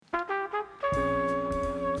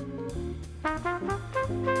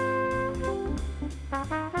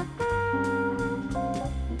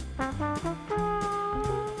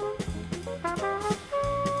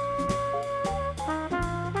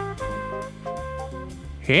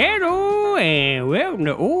Hello and welcome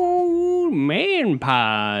to Old Man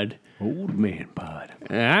Pod. Old Man Pod.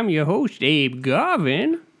 I'm your host, Abe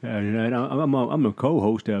Garvin. And I'm a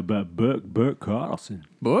co-host about Burt Carlson.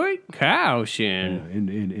 Burt Carlson.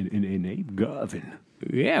 And Abe Garvin.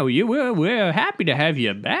 Yeah, we're happy to have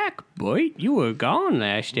you back, Burt. You were gone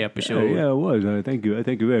last episode. Yeah, I was. Thank you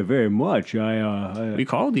very, very much. We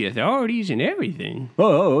called the authorities and everything.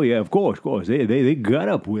 Oh, yeah, of course. They got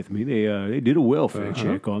up with me. They did a welfare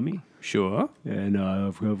check on me. Sure. And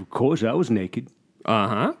of course, I was naked.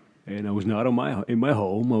 Uh-huh. And I was not in my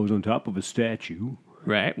home. I was on top of a statue.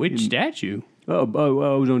 Right. Which statue? I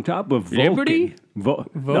was on top of Vulcan. Liberty? No,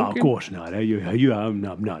 of course not. I'm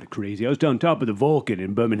not crazy. I was on top of the Vulcan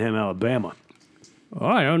in Birmingham, Alabama. Oh,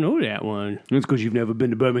 I don't know that one. That's because you've never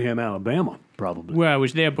been to Birmingham, Alabama, probably. Well, I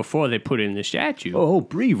was there before they put in the statue. Oh,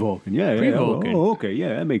 pre-Vulcan. Yeah. Pre-Vulcan. Oh, okay.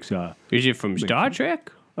 Yeah, that makes Is it from Star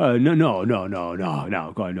Trek? No,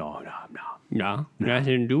 No,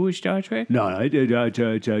 nothing to do with Star Trek?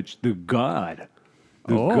 it's the god.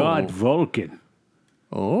 The god Vulcan.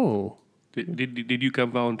 Oh. Did you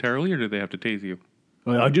come voluntarily, or did they have to tase you?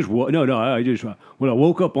 When I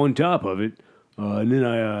woke up on top of it, and then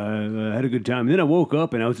I had a good time. And then I woke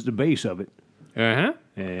up and I was at the base of it, Uh-huh.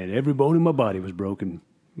 and every bone in my body was broken.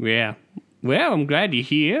 Yeah. Well, I'm glad you're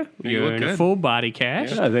here. You You're look in a good. full body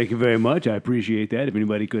cast. Thank you very much. I appreciate that. If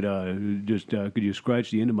anybody could could you scratch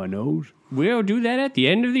the end of my nose? We'll do that at the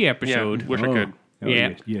end of the Yeah, episode. wish I could. Oh,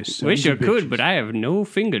 Yeah. yes. Wish sons I of could, bitches. but I have no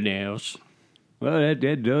fingernails. Well,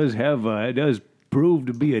 that does have it does prove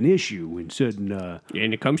to be an issue in certain.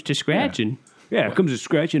 And it comes to scratching. Yeah, it comes to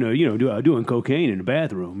scratching or doing cocaine in the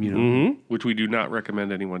bathroom, Mm-hmm. Which we do not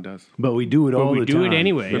recommend anyone does. But we do it all we the do time. it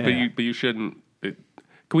anyway. Yeah. But you shouldn't.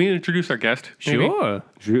 Can we introduce our guest? maybe?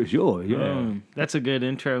 Sure. Sure, yeah. That's a good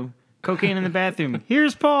intro. Cocaine in the bathroom.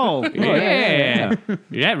 Here's Paul. Yeah.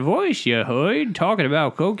 That voice you heard talking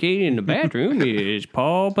about cocaine in the bathroom is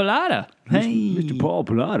Paul Pilata. Hey. Mr. Paul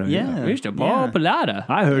Pilata. Yeah. Mr. Paul Yeah. Pilata.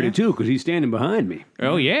 I heard it too because he's standing behind me.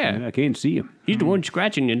 Oh, yeah. And I can't see him. He's the one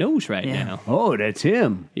scratching your nose right Yeah. now. Oh, that's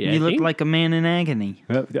him. Yeah, You look see? like a man in agony.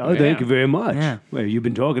 Thank you very much. Yeah. Well, you've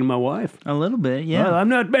been talking to my wife? A little bit, yeah. Well, I'm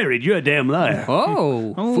not married. You're a damn liar.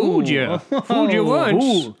 Oh, fooled you. Fooled you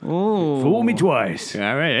once. Fool me twice.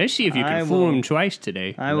 All right, let's see if you I can fool will- him twice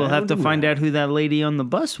today. I will have to find out who that lady on the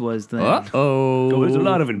bus was then. Uh-oh. There's a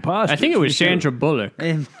lot of imposters. I think it was Sandra Bullock.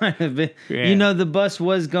 It might have been. Yeah. You know, the bus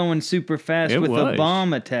was going super fast It with a was.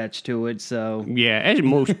 bomb attached to it, so. Yeah, as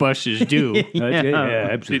most buses do. Yeah,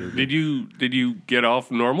 absolutely. Did you get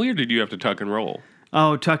off normally, or did you have to tuck and roll?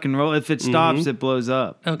 Oh, tuck and roll. If it stops, it blows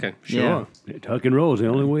up. Okay, Sure. Tuck and roll is the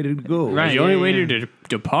only way to go. Right. It's the only yeah, way yeah. to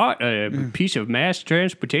depart a piece of mass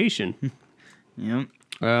transportation. Yep.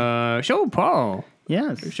 So, Paul,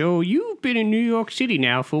 Yes. so you've been in New York City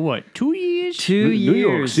now for what, 2 years? 2 New years.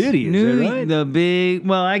 York City, is that right? The big.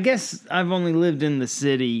 Well, I guess I've only lived in the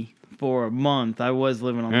city for a month. I was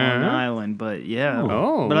living on Long Island, but yeah.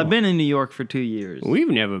 Oh. But I've been in New York for 2 years. We've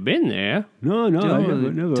never been there. No, I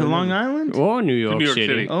never. To Long Island? Or New York, New York City.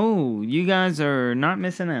 City. Oh, you guys are not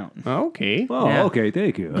missing out. Okay. Oh, Yeah. okay.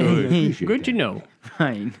 Thank you. I appreciate Good that. to know.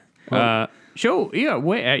 Right. So, yeah,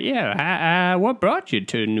 what brought you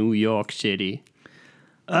to New York City?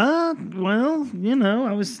 Well,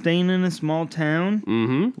 I was staying in a small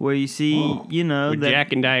town where you see, With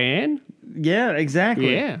Jack and Diane? Yeah,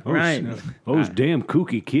 exactly. Yeah. Right. Those damn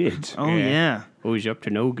kooky kids Oh, yeah. Always up to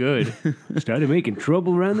no good. started making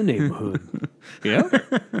trouble around the neighborhood. Yeah. Are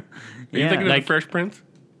you thinking like- of the Fresh Prince?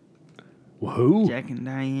 Who? Jack and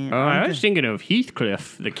Diane. I was thinking of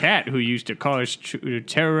Heathcliff, the cat who used to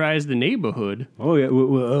terrorize the neighborhood. Oh yeah,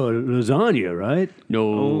 lasagna, right?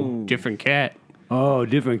 No, different cat. Oh,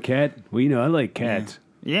 different cat. Well, I like cats.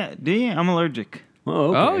 Yeah, do you? I'm allergic. Oh,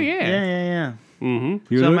 okay. Oh, Yeah, yeah. yeah. You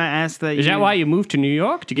So I look- might ask that Is that why you moved to New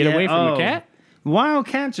York to get Yeah, away from oh. a cat? Wild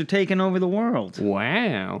cats are taking over the world.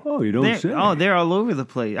 Wow. Oh, you don't say. They're all over the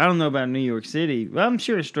place. I don't know about New York City. Well, I'm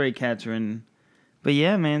sure stray cats are in. But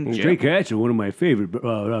yeah, man. Stray Cats are one of my favorite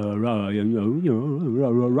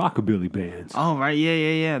rockabilly bands. Oh, right.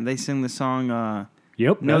 Yeah. They sing the song,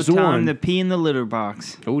 Yep, No that's the Time one. to Pee in the Litter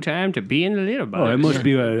Box. No time to be in the litter box. Oh, it must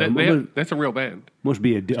be a That's a real band. must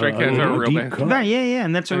be a Stray Cats are a real deep band. cut. Right, yeah,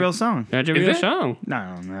 and that's a real song. That's a Is real it? song. No,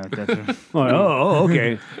 I don't know. if That's Oh,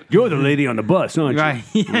 okay. You're the lady on the bus, aren't you?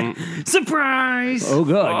 right. Surprise! Oh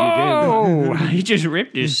God, Oh, he just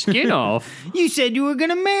ripped his skin off. You said you were going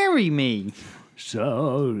to marry me.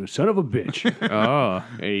 son of a bitch. Oh,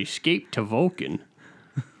 and he escaped to Vulcan.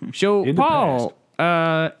 So, In the Paul,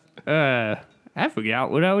 I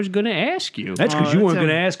forgot what I was going to ask you. That's because Oh, you weren't that's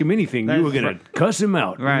going to ask him anything. You that's were going to cuss him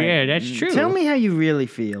out. Right. Yeah, that's true. Tell me how you really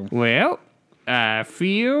feel. Well, I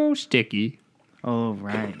feel sticky. Oh,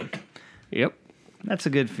 right. Yep. That's a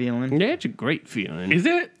good feeling. That's a great feeling. Is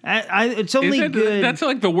it? It's Is only it? good. That's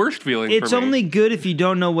like the worst feeling It's for me. only good if you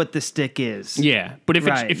don't know what the stick is. Yeah, but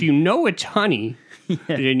Right. if you know it's honey,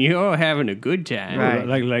 then you're having a good time. Right.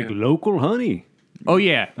 Like local honey. Oh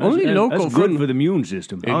yeah, only That's local good from for the immune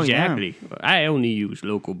system. Oh, yeah. exactly. I only use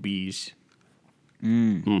local bees.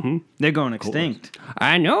 They're going extinct.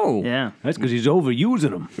 I know. Yeah. That's because he's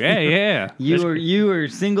overusing them. Yeah, yeah. You are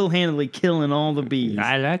single-handedly killing all the bees.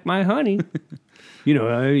 I like my honey.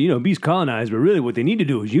 Bees colonize, but really what they need to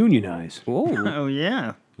do is unionize. Oh, Oh,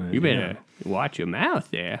 yeah. you better watch your mouth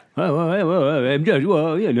there.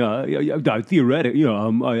 Theoretically,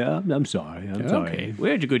 I'm sorry. I'm sorry. Okay,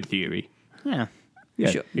 well, that's a good theory. Yeah. Yeah,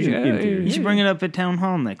 Sure, in sure, theory. You should bring it up at town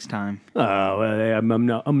hall next time. Oh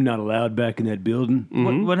well, I'm not allowed back in that building.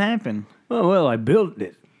 What happened? Oh well, I built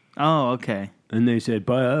it, Oh, okay. and they said,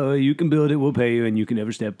 "You can build it. We'll pay you, and you can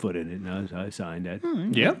never step foot in it." And I signed that.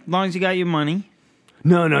 Yep. As long as you got your money.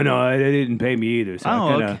 No, they didn't pay me either. So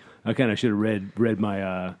Oh, I kind of should have read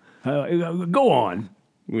my. Go on.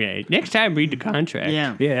 Yeah. Next time, read the contract.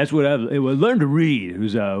 Yeah. Yeah, that's what I learned to read. It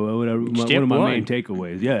was one Step of my one. main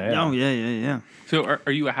takeaways. Yeah. Oh, yeah. So,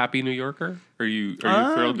 are you a happy New Yorker? Are you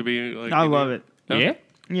thrilled to be? Like, I love it. Yeah.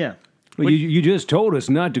 Yeah. Well, you just told us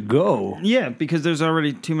not to go. Yeah, because there's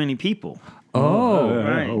already too many people. Oh,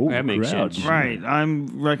 Right. That makes crowd. sense. Right.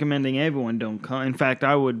 I'm recommending everyone don't come. In fact,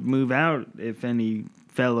 I would move out if any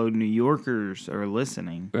fellow New Yorkers are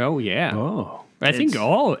listening. Oh yeah. Oh. I think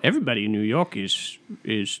It's- everybody in New York is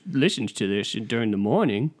listens to this during the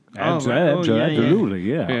morning. Oh, right. Oh, yeah, yeah. Absolutely,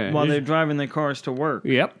 yeah. Yeah. While they're driving their cars to work.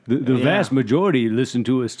 Yep. The Yeah. vast majority listen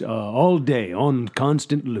to us all day on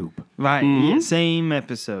constant loop. Right. Yeah, same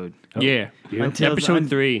episode. Yeah. Until- Episode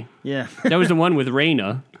 3. Yeah. That was the one with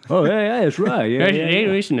Raina. Oh, yeah, that's right. Yeah, yeah, They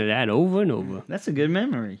yeah. listen to that over and over. That's a good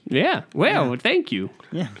memory. Yeah. Well, thank you.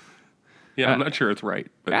 Yeah. Yeah, I'm not sure it's right,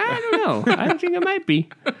 but I don't know. I think it might be.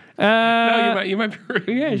 no, you might be right.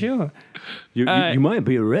 Yeah, sure. You might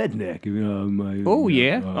be a redneck. Oh,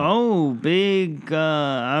 yeah. Oh, big.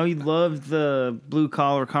 I loved the blue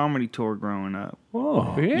collar comedy tour growing up.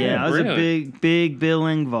 Oh, Yeah. Yeah, I was a really? big Bill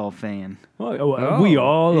Engvall fan. We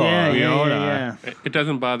all Yeah, are. yeah. It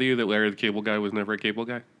doesn't bother you that Larry the Cable Guy was never a cable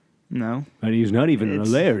guy? No. And he's not even a It's-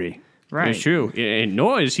 Larry. Right. It's true. And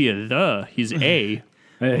nor is he a the. He's a.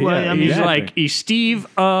 Well, I mean, He's exactly. he's Steve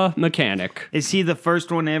Mechanic. Is he the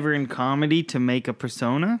first one ever in comedy to make a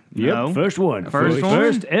persona? Yep, No. first one. First one?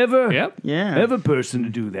 First ever. Yep. Yeah. Ever person to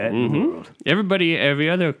do that in the world. Every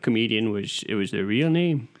other comedian was their real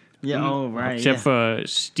name. Yeah. Oh, right. Except yeah. for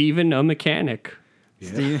Steven Mechanic.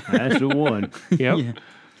 Steve- That's the one. Yep.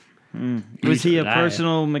 Was he a Liar.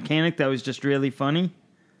 personal mechanic that was just really funny?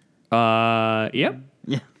 Yep.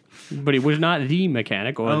 Yeah. But he was not the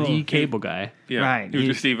mechanic or Oh, the cable guy. Yeah, Right. He was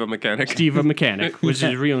just Steve a mechanic. Steve Mechanic was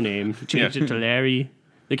his real name. He changed it to Larry,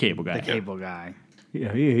 the cable guy. Cable guy.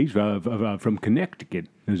 Yeah, he's from Connecticut,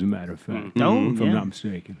 as a matter of fact. Oh, if I'm yeah. not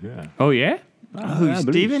mistaken. Yeah. Oh yeah. Who, I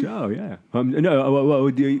believe Steven? So, yeah.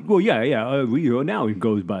 Now he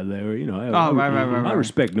goes by Larry. right. I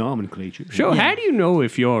respect nomenclature. So how do you know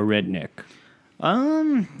if you're a redneck?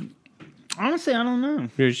 Honestly, I don't know.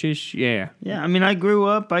 There's just Yeah, I mean, I grew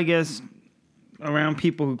up, I guess, around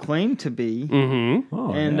people who claim to be,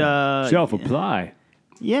 Oh, and yeah. Self-apply.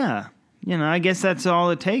 yeah, I guess that's all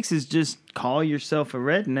it takes is just call yourself a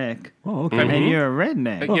redneck, Oh, okay. and you're a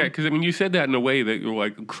redneck. Yeah, because I mean, you said that in a way that you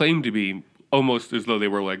like claimed to be almost as though they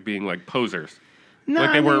were like being like posers, No,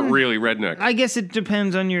 like they I weren't mean, really rednecks. I guess it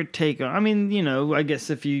depends on your take on. I mean, I guess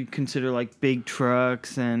if you consider like big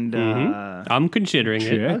trucks and I'm considering it.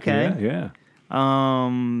 Check, okay. Yeah.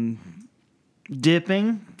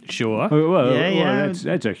 dipping. Sure. Yeah.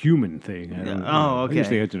 That's a human thing. I don't, Oh, I just okay.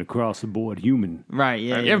 think it's an across-the-board human. Right.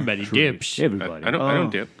 Yeah. yeah. Everybody dips. Everybody. I don't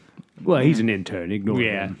dip. Well, he's an intern. Ignore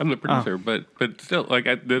Yeah. him. I'm the producer, but still, like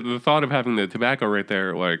the thought of having the tobacco right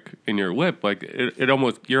there, like in your lip, like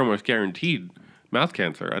you're almost guaranteed mouth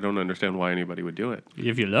cancer. I don't understand why anybody would do it.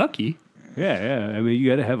 If you're lucky. Yeah. I mean, you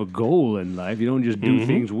got to have a goal in life. You don't just do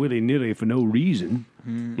things willy-nilly for no reason.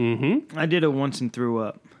 I did it once and threw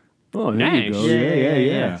up. Oh, there you Nice. go.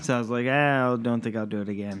 Yeah. So I was like, I don't think I'll do it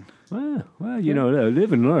again. Well,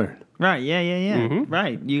 live and learn. Right. Yeah.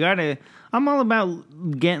 Right. You gotta. I'm all about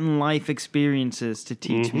getting life experiences to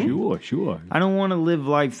teach me. Sure. I don't want to live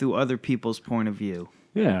life through other people's point of view.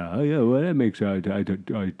 Yeah, well, that makes I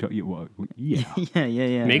tell you what. Yeah,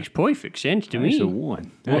 Yeah. Makes perfect sense to that's me. a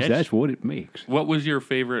one. That's what it makes. What was your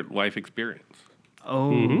favorite life experience?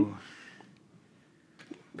 Oh.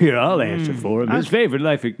 Here, I'll answer for him. His favorite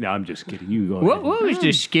life. No, I'm just kidding. You go. What ahead. was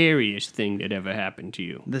the scariest thing that ever happened to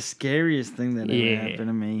you? The scariest thing that Yeah. ever happened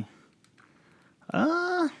to me.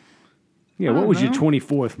 Yeah, what was your know.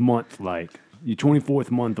 24th month like? Your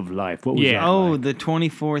 24th month of life. What was Yeah. that Oh, like? the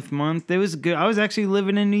 24th month. It was good. I was actually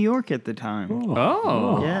living in New York at the time.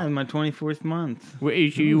 Oh, Yeah, my 24th month.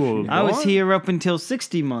 Wait, you were I was born? here up until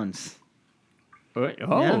 60 months. Oh,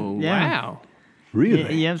 Yeah. wow.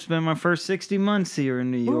 Really? Yeah, spent my first 60 months here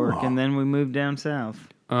in New York, and then we moved down south.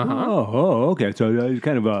 Okay. So it's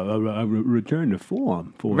kind of a return to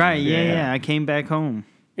form for Right, you. yeah. I came back home.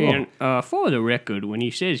 And for the record, when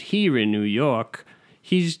he says here in New York,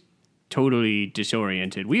 he's totally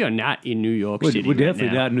disoriented. We are not in New York City. We're right definitely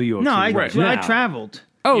now. not in New York. No, City I right I now. traveled.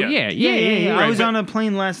 Oh, Yeah. yeah. I Right, was but- on a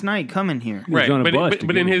plane last night coming here. Right, on a but, bus but, to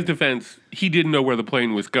but get in his here. defense, he didn't know where the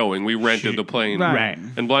plane was going. We rented the plane Right.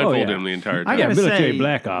 and blindfolded Oh, yeah. him the entire I time. gotta military say,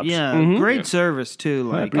 black ops. Yeah, great service too.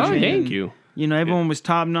 Like, Oh, I mean, thank you. You know, everyone was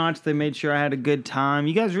top notch. They made sure I had a good time.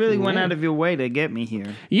 You guys really went out of your way to get me here.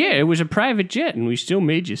 Yeah, it was a private jet, and we still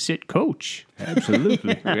made you sit coach.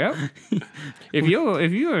 Absolutely. Yep. if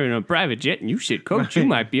you're in a private jet and you sit coach, you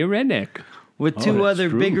might be a redneck. With two that's other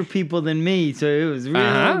true. bigger people than me, so it was real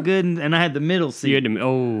Uh-huh. good. And I had the middle seat. You had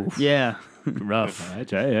to, Yeah, rough.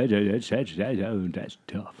 That's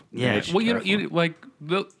tough. yeah. Well, you like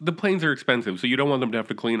the planes are expensive, so you don't want them to have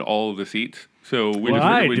to clean all of the seats. So we Well,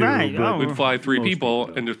 I we'd, do, Right, but oh. we'd fly three most people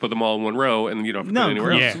people and just put them all in one row, and then you don't have to No, put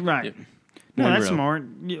anywhere yes, else. Yeah. right. No, One that's row. smart.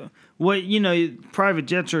 Yeah. Well, you know, private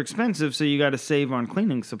jets are expensive, so you got to save on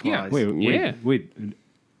cleaning supplies. Yeah. Wait.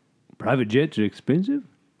 Private jets are expensive?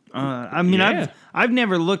 I mean, Yeah. I've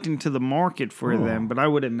never looked into the market for them, but I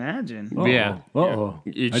would imagine. Yeah. Uh-oh.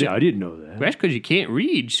 It's- I didn't know that. That's because you can't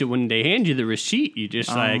read, so when they hand you the receipt, you just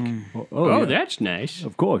like, oh, yeah. that's nice.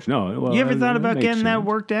 Of course, no. Well, You ever thought that about makes getting that sense.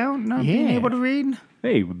 worked out? Not being Yeah. able to read?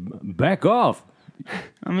 Hey, back off.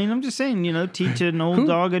 I mean, I'm just saying, you know, teach an old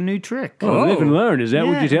dog a new trick. Oh, live and learn. Is that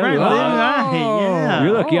what Yeah, you're telling right, me? right, yeah.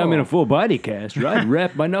 You're lucky I'm in a full body cast. Right?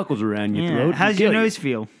 Wrap my knuckles around your Yeah. throat. How's and your kill you. nose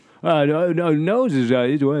feel? No, nose is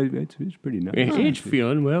it's pretty nice. It's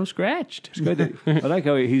feeling well scratched. I like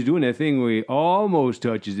how he's doing that thing where he almost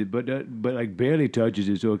touches it, but like barely touches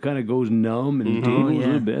it, so it kind of goes numb and tingles a yeah.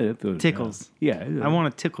 little bit. That feels- Tickles. Yeah. I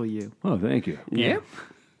want to tickle you. Oh, thank you. Yeah.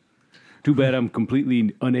 Too bad I'm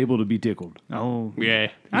completely unable to be tickled. Oh. Yeah.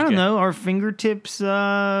 I don't know. Are fingertips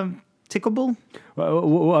tickleable?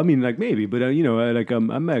 Well, I mean, like maybe, but like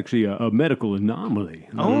I'm actually a medical anomaly.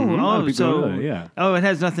 A lot of people so don't know that, yeah. oh, it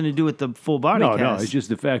has nothing to do with the full body No, cast. it's just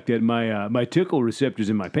the fact that my tickle receptors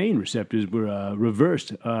and my pain receptors were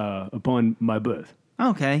reversed upon my birth.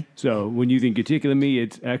 Okay. So when you think you're tickling me,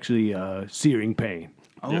 it's actually searing pain.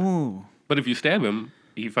 Oh. But if you stab him,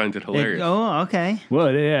 he finds it hilarious. Oh, okay.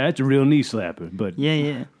 Well, yeah, that's a real knee slapper. But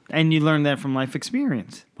Yeah. And you learned that from life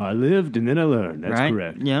experience, I lived and then I learned. That's right?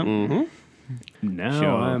 correct. Yep. Now Sure.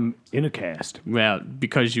 I'm in a cast. Well,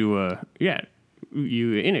 because you were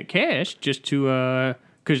in a cast just to,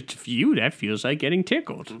 because for you that feels like getting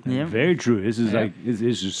tickled. Yep. Very true. This is like this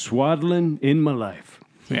is swaddling in my life.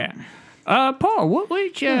 Yeah. Paul,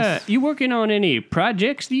 what you working on any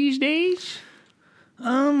projects these days?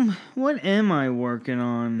 What am I working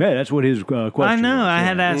on? Yeah, that's what his question. I know. was. I Yeah.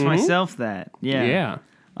 had to ask myself that. Yeah. Yeah.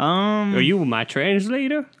 Are you my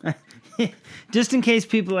translator? Just in case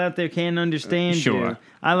people out there can't understand Sure. you,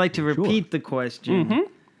 I like to repeat the question. Mm-hmm.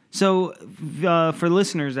 So, for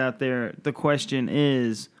listeners out there, the question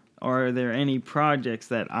is: are there any projects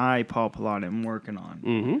that I, Paul Pilot, am working on?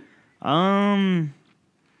 Mm-hmm. I'm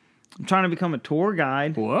trying to become a tour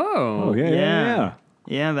guide. Oh Whoa. yeah.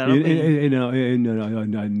 Yeah, that'll In, be. in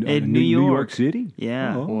New New York York. City.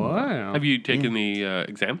 Yeah. Oh. Wow. Have you taken the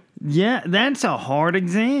exam? Yeah, that's a hard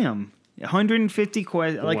exam. 150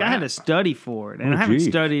 questions. Like, I had Wow. to study for it, and Oh, I haven't gee.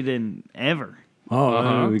 studied in ever.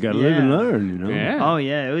 Oh, we got to live and Yeah. learn. You know. Yeah. Oh,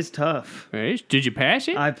 yeah, it was tough. Did you pass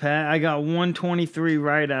it? I got 123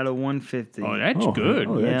 right out of 150. Oh, that's Oh, good.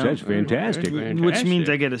 Oh, Yeah. that's fantastic. Fantastic. Which means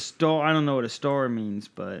I get a star. I don't know what a star means,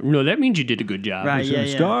 but No, that means you did a good job. Right. So Yeah, a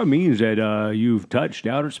star means that you've touched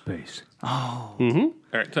outer space. All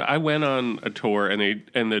right, so I went on a tour,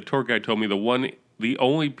 and the tour guide told me the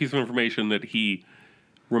only piece of information that he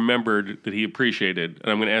remembered that he appreciated, and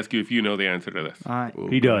I'm going to ask you if you know the answer to this. all right.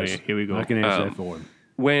 He does. Here we go. I can answer that for him.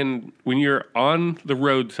 When you're on the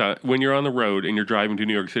road when you're on the road and you're driving to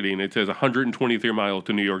New York City, and it says 123 miles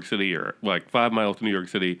to New York City, or like 5 miles to New York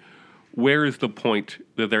City, where is the point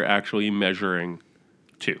that they're actually measuring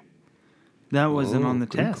 2. That wasn't on the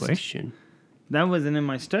Good test. question. That wasn't in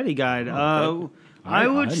my study guide. I would, I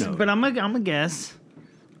know. but I'm a guess.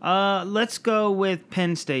 Let's go with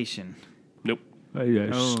Penn Station. Nope.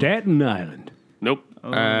 Staten Island. Nope.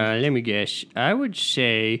 Let me guess. I would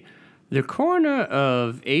say the corner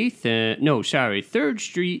of 3rd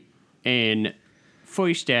Street and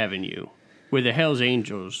 1st Avenue, where the Hells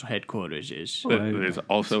Angels headquarters is. That is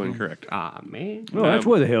also incorrect. Ah, man. Oh, that's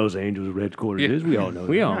where the Hells Angels headquarters is. We all know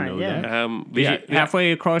We that. all Right, know yeah. that. Is it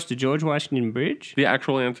halfway across the George Washington Bridge? The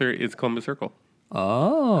actual answer is Columbus Circle.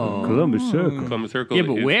 Oh. Columbus Circle. Columbus Circle Yeah,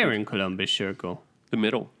 but is where in Columbus Circle? the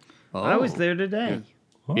middle. Oh. I was there today.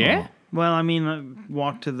 Yeah? Well, I mean, I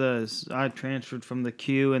walked I transferred from the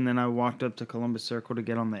Q, and then I walked up to Columbus Circle to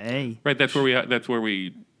get on the A. Right, that's where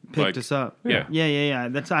we Picked us up. Yeah. Yeah.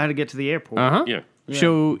 I had to get to the airport. Uh-huh. Yeah.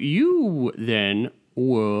 So you then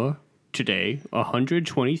were today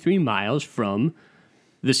 123 miles from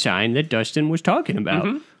the sign that Dustin was talking about.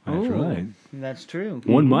 That's right. That's true.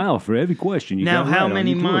 1 mile for every question. You Now, got how right on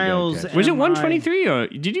many your tour guide miles? test. Was it am 123 or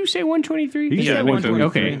did you say 123? He said 123.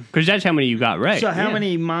 Okay, because that's how many you got right. So how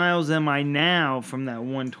many miles am I now from that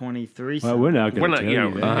 123? Well, we're not We're going not. to tell Yeah,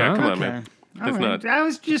 you that. yeah. Come on, Okay. man. All That's right. not. I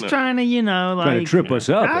was just no. trying to, like, Trying to trip us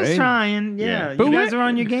up, I was eh? trying. Yeah, But you guys what- are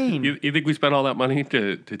on your game. You think we spent all that money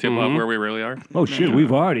to tip off where we really are? Oh, shit,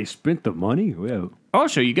 we've already spent the money? Well,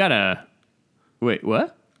 Also, you got to wait.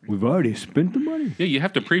 What? we've already spent the money? Yeah, you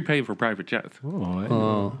have to prepay for private jets.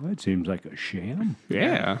 Oh, that seems like a sham.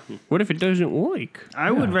 Yeah. What if it doesn't work?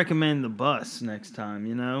 I would recommend the bus next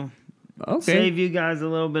time. Okay. Save you guys a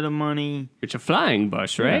little bit of money. It's a flying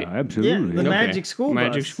bus, right? Yeah, Yeah, absolutely. the Okay. Magic School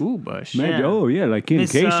Magic Bus. school bus. Mag- Yeah. Oh, yeah, like Kim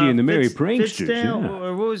Miss, Casey and the Merry Fitz- Pranksters. Fitzdale, Yeah.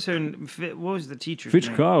 or what was what was the teacher's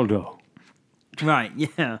Fitzcarraldo. name? Right, yeah.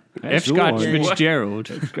 F. That's the Scott one. Fitzgerald.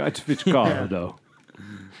 Scott Fitzcarraldo.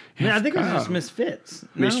 Yeah, I think it was just Miss Fitz.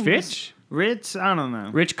 Miss No, Fitz? Ritz? I don't know.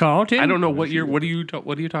 Rich Carlton? I don't know what you're. What are you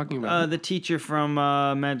talking about? The teacher from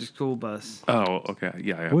Magic School Bus. Oh, okay.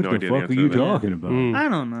 Yeah, I have What no the idea. fuck are the you answer to that. talking about? I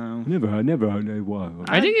don't know. Never heard that. Wow.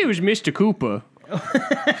 I think it was Mr. Cooper.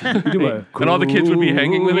 And all the kids would be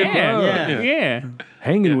hanging with it? Yeah. Yeah. Yeah.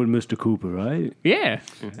 Hanging with Mr. Cooper, right? Yeah.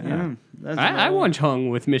 Yeah, that's I what- once hung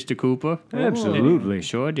with Mr. Cooper. Absolutely.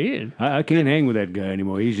 Sure did. I can't hang with that guy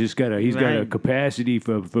anymore. He's just got a got a Right. capacity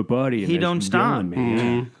for partying. He that's don't stop. beyond me.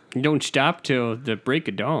 Yeah. You don't stop till the break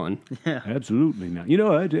of dawn. Absolutely not. You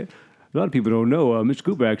know, a lot of people don't know. Mr.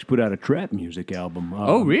 Cooper actually put out a trap music album.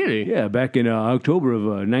 Oh, really? Yeah, back in October of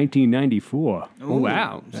 1994. Oh,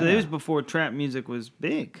 wow. So it was before trap music was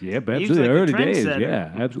big. Yep, He was absolutely. like a Early days, trendsetter.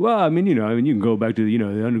 yeah. Well, I mean, you can go back to the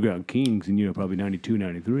Underground Kings and probably 92,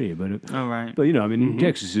 93. But Oh, right. but I mean,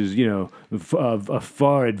 Texas is a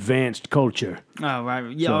far advanced culture. Oh, right.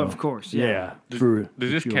 Yeah, So, of course. Yeah. for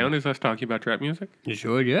Does this sure. count as us talking about trap music? It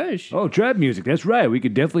sure does. Oh, trap music. That's right. We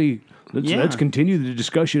could definitely Yeah. let's continue the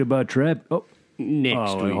discussion about trap. Oh,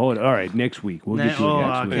 Next wait, week. hold on. All right, next week we'll get to it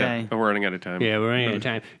next week. okay. Oh, we're running out of time. Yeah, we're running out of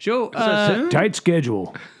time. So, soon? Tight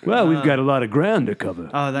schedule. Well, we've got a lot of ground to cover.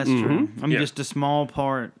 Oh, that's true. I'm Yeah. just a small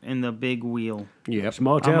part in the big wheel. yep.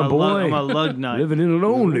 Small I'm town a, boy I'm a lug nut. living in a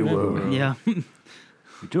lonely world. Yeah.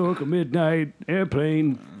 We took a midnight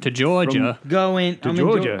airplane. To Georgia. Going To I'm in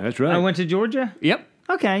Georgia, that's right. I went to Georgia? Yep.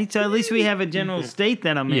 Okay, so at least we have a general state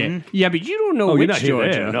that I'm Yeah. in. Yeah, but you don't know Oh, you're which not here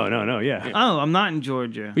Georgia. there. No, yeah. Oh, I'm not in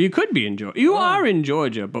Georgia. You could be in Georgia. You are in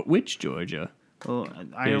Georgia, but which Georgia? Well,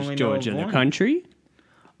 I There's only Georgia, know the of one. country.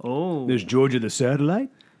 Oh, There's Georgia the satellite.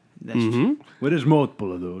 that's Mm-hmm. Well, there's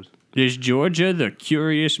multiple of those. There's Georgia, the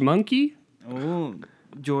curious monkey. oh,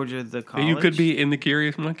 Georgia the college. You could be in the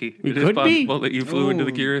Curious Monkey. You It is could be. possible that you flew into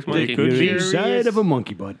the Ooh, Curious they Monkey. could be. You're inside of a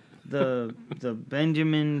monkey butt. the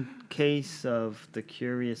Benjamin case of the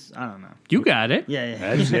curious. I don't know. You got it.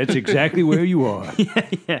 Yeah. That's exactly where you are.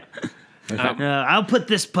 yeah. I'll put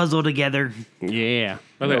this puzzle together. Yeah.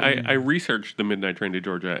 By the way, I researched the midnight train to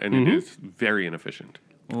Georgia, and it is very inefficient.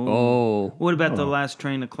 Oh. What about the last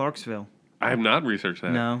train to Clarksville? I have not researched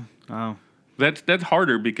that. No. Oh, That's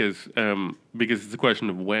harder because it's a question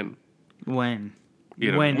of when. when?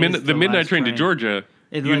 You know, When is the midnight last train to Georgia,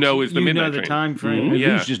 It you lets know, is the you midnight know the train. time frame. At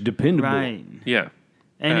Yeah. least just dependable. Right. Yeah,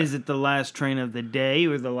 And Uh, is it the last train of the day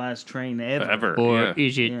or the last train ever? ever. Or yeah.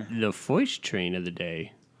 is it Yeah. the first train of the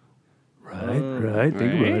day? Right. Think Right?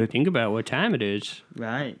 about it. Think about what time it is.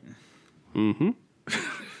 Right.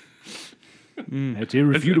 That's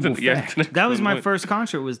irrefutable Yeah, fact. That was my first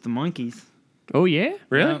concert. Was the Monkees? Oh, yeah?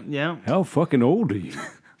 Really? Yeah. How fucking old are you?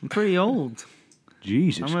 I'm pretty old.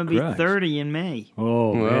 Jesus I'm gonna be Christ. 30 in May.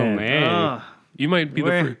 Oh, Oh, man. man. Ugh. You might be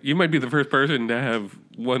Where? you might be the first person to have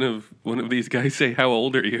one of these guys say, "How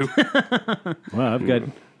old are you?" Well,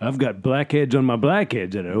 I've got blackheads on my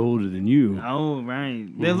blackheads that are older than you. Oh, right.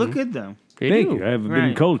 They look good though. They Thank do. you. I've been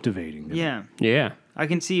Right. cultivating them. Yeah. Yeah. I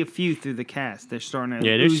can see a few through the cast. They're starting to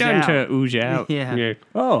Yeah, they're ooze starting out. to ooze out. Yeah.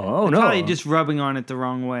 Oh no. Probably just rubbing on it the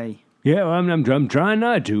wrong way. Yeah, well, I'm trying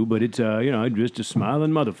not to, but it's I'm just a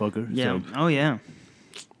smiling motherfucker. Yeah. So, Oh, yeah.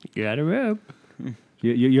 Gotta rub.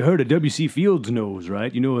 you heard of W.C. Fields' nose,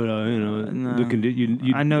 right? You know what? The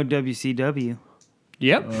you I know WCW.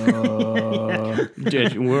 Yep.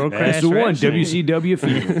 Just world class. that's the one. wrestling. WCW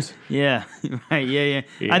Fields. Yeah. Right. Yeah.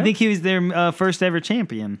 Yeah. I think he was their first ever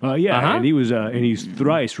champion. Yeah, Uh-huh. and he was and he's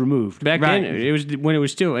thrice removed. Back Right. then, it was when it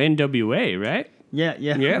was still NWA, right? Yeah.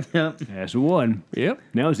 Yeah. Yeah. Yep. That's the one. Yep.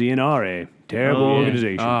 Now it's the NRA. Terrible Oh, yeah.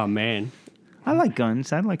 organization. Oh man. I like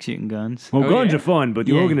guns. I like shooting guns. Well, Oh, guns yeah. are fun, but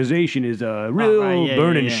the Yeah. organization is a real right, yeah,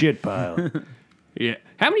 burning yeah, yeah. shit pile. Yeah.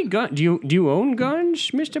 How many guns do you own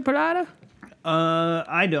guns, Mr. Parada?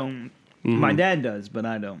 I don't. Mm-hmm. My dad does, but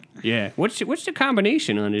I don't. Yeah. What's the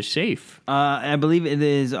combination on his safe? I believe it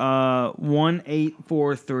is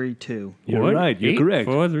 18432. You're What? right. You're 8, correct.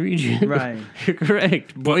 4, 3, Right. You're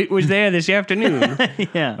correct. Boy, it was there this afternoon.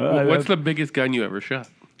 Yeah. What's the biggest gun you ever shot?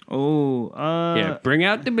 Oh. Yeah. Bring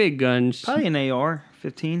out the big guns. Probably an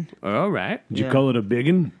AR-15. All right. Did you Yeah. call it a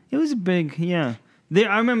biggin? It was a big, yeah.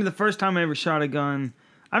 I remember the first time I ever shot a gun.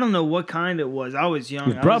 I don't know what kind it was. I was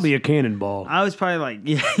young. Probably a cannonball. I was probably like,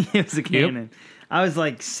 yeah, it was a cannon. I was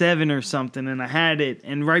like 7 or something, and I had it,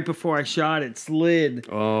 and right before I shot it, slid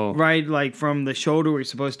Oh. right like from the shoulder where you're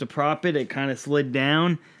supposed to prop it. It kind of slid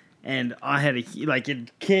down, and I had it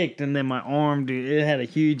kicked, and then my arm, dude, it had a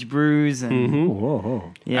huge bruise. And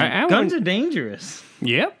Whoa. yeah, I guns wouldn't- are dangerous.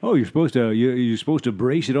 Yep. Oh, you're supposed to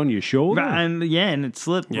brace it on your shoulder. Right, and and it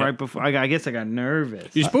slipped Yeah. right before. I guess I got nervous.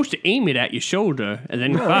 You're supposed to aim it at your shoulder and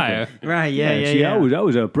then fire. Right? Yeah. See, I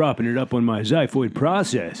was propping it up on my xiphoid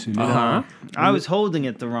process. And, I was holding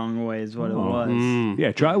it the wrong way, is what it was.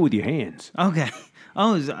 Yeah, try it with your hands. Okay.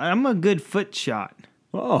 Oh, I'm a good foot shot.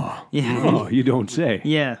 Oh, Yeah. oh, you don't say.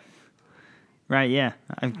 Yeah. Right, yeah.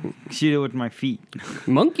 I shoot it with my feet.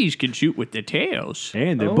 Monkeys can shoot with their tails.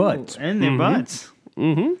 And their Oh, butts. And their butts.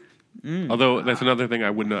 Although that's another thing I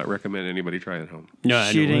would not recommend anybody try at home. No, I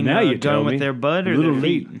know. Shooting now a you gun tell with me. their butt or Little their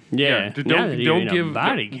feet. neat. Yeah. Just now don't that you're don't in a give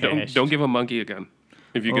body don't, cast. don't give a monkey a gun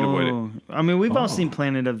if you can avoid it. Oh, I mean, we've all seen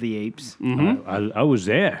Planet of the Apes. I was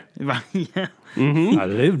there. Right, yeah. I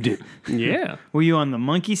lived it. Yeah. Were you on the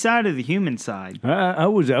monkey side or the human side? I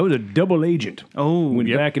was a double agent. Oh,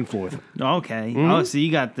 Went back and forth. okay. Oh, so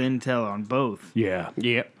you got the intel on both. Yeah.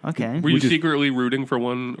 Yep. Okay. Were you secretly rooting for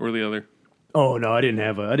one or the other? Oh no, I didn't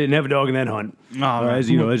have a dog in that hunt. right. As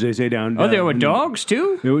you know, as they say down. Oh, there were down- dogs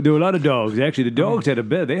too? There were a lot of dogs. Actually, the dogs had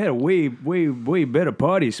they had a way better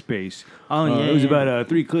party space. Oh, yeah, It was yeah. about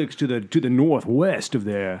 3 clicks to the northwest of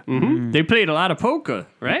there. They played a lot of poker,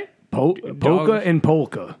 right? Polka Dogs. and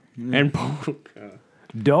polka. And polka.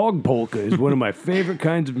 Dog polka is one of my favorite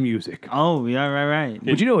kinds of music. Oh, yeah, right.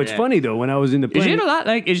 But you know, it's Yeah. funny though. When I was in the Is plane, it a lot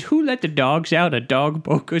like Who Let the Dogs Out a dog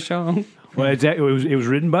polka song? well, it was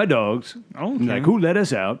written by dogs. Oh, okay. Like, who let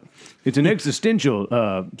us out? It's an existential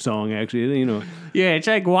song, actually. You know, Yeah, it's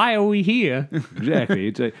like, why are we here? exactly.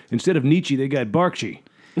 It's instead of Nietzsche, they got Barkshy.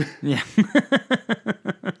 Yeah.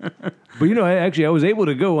 But you know, I was able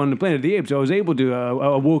to go on the Planet of the Apes. I was able to.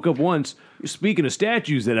 I woke up once. Speaking of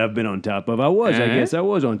statues that I've been on top of, I guess I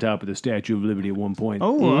was on top of the Statue of Liberty at one point.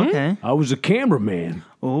 Oh, okay. I was a cameraman.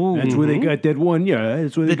 Oh, That's where they got that one. Yeah,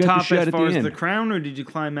 that's where they the got the top shot as at far the as end. the crown, or did you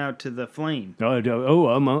climb out to the flame?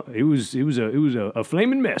 It was a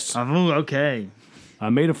flaming mess. Oh, okay. I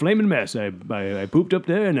made a flaming mess. I pooped up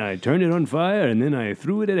there and I turned it on fire and then I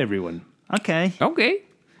threw it at everyone. Okay. Okay.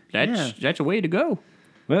 That's a way to go.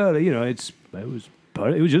 Well, you know, it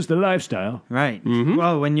was just the lifestyle. Right.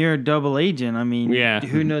 Well, when you're a double agent, I mean, Yeah.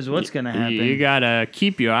 who knows what's going to happen? You gotta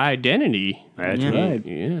keep your identity. That's Yeah. right.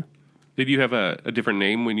 Yeah. Did you have a different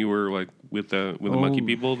name when you were like with the monkey Oh.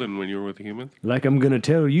 people than when you were with the humans? Like I'm gonna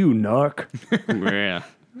tell you, narc. Yeah.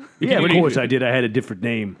 Yeah, What of do you course do? I did. I had a different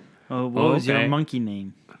name. Oh, what was your Okay. monkey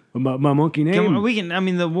name? My monkey name. I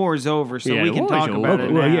mean, the war's over, so Yeah, we the can war's talk over. about Okay,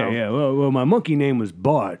 it well, now. yeah. Well, my monkey name was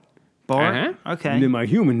Bart, Bart? Uh-huh. Okay. and then my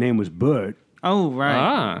human name was Bert. Oh, right.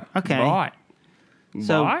 Ah. Okay. Bart.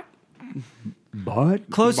 So- Bart? Bart?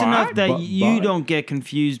 Close Bart? enough that Bart. you don't get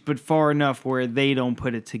confused, but far enough where they don't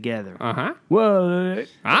put it together. Uh-huh. Well,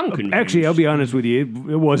 I'm confused. actually, I'll be honest with you.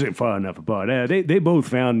 It wasn't far enough apart. They both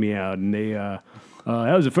found me out, and that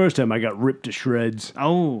was the first time I got ripped to shreds.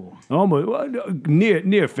 Oh. Almost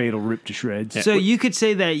near fatal ripped to shreds. So you could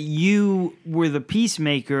say that you were the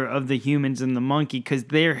peacemaker of the humans and the monkey because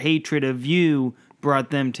their hatred of you brought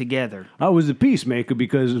them together. I was a peacemaker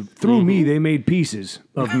because through me they made pieces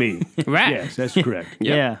of me. Right. Yes, that's correct.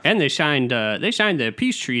 Yep. Yeah. And they signed the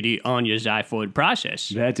peace treaty on your xiphoid process.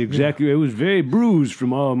 That's exactly. It was very bruised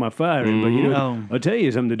from all my firing, but you know, Oh. I'll tell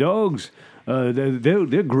you something. The dogs,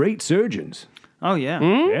 they're great surgeons. Oh yeah.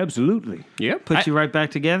 Absolutely. Yep. Put you right back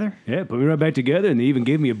together. Yeah, put me right back together, and they even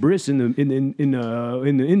gave me a bris in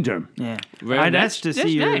the interim. Yeah. Well, I'd that's- ask to that's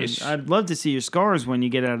see your. nice. I'd love to see your scars when you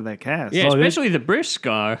get out of that cast. Yeah, Oh, that's- especially the brisk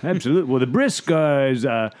scar. Absolutely. Well, the bris is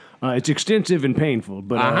it's extensive and painful,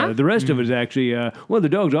 but the rest of it is actually the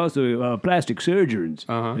dogs also plastic surgeons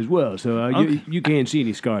as well. So you can't see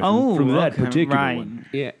any scars from that okay, particular right. one.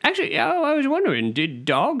 Yeah. Actually, I was wondering, did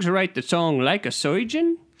dogs write the song Like a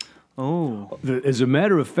Surgeon? Oh. As a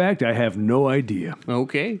matter of fact, I have no idea.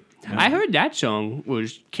 Okay. I heard that song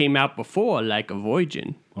came out before Like a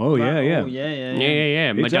Virgin. Oh yeah, yeah. Oh yeah.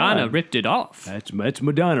 Yeah. It's Madonna odd. ripped it off. That's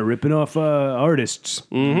Madonna ripping off artists.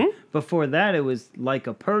 Before that, it was like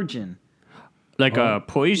a purgin. Like a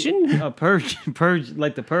poison? A purge,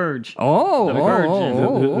 like the purge.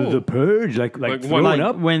 The purge, like Like throwing one-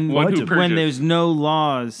 up. When One who when purges. there's no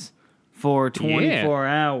laws for 24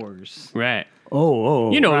 hours. Right.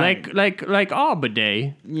 Oh, You know, Right. like Arbor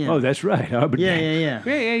Day. Yeah. Oh, that's right. Arbor yeah, Day. yeah.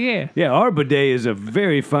 Yeah. Yeah, our bidet is a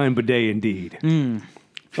very fine bidet indeed.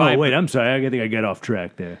 Oh, wait, I'm sorry. I think I got off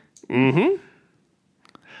track there.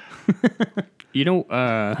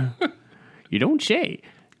 You don't say.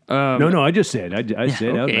 No, I just said. I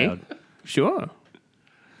said out Okay. loud. Sure.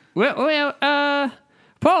 Well,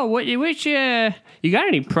 Paul, which you got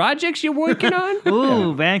any projects you're working on?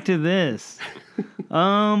 Ooh, back to this.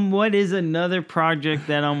 What is another project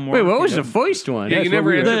that I'm Wait, working what was on? the first one? Yeah, you what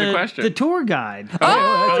never we- answered the question. The tour guide.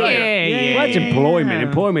 Oh, right. yeah. Well, that's employment. Yeah.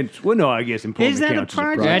 Employment. Well, no, I guess employment Is that a counts as a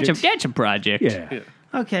project? project. That's a project. Yeah,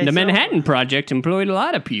 Okay. The so Manhattan Project employed a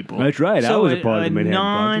lot of people. that's right. I So was a part of the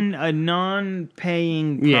Manhattan Project. a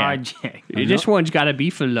non-paying Yeah. project. This one's got to be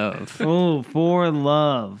for love. Oh, for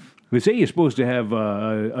love. They say you're supposed to have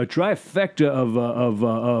a trifecta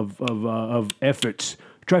of efforts.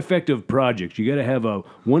 Trifecta of projects. You got to have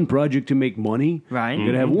one project to make money. Right. You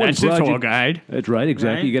got to have one That's the project. tour guide. That's right,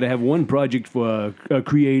 exactly. Right. You got to have one project for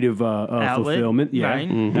creative fulfillment. Yeah,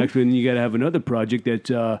 right. actually, and you got to have another project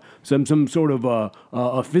that's some sort of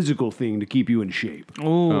a physical thing to keep you in shape.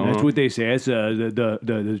 Oh, That's what they say. That's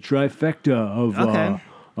the trifecta of Okay.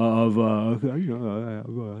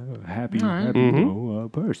 happy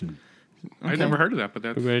person. I never heard of that, but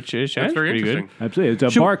that's Which is that's very pretty good. interesting. Absolutely,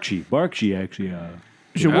 it's a Barkshi. Barkshi actually.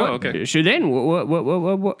 So Oh, what? okay. So then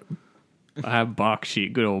what? I have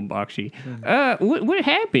Bakshi, good old Bakshi. What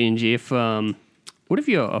happens if what if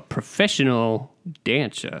you're a professional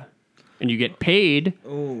dancer and you get paid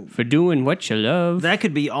for doing what you love? that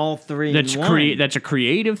could be all three. That's in one. That's a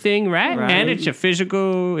creative thing, right? Right. And it's a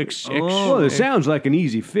physical. Well, it sounds like an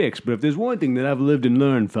easy fix, but if there's one thing that I've lived and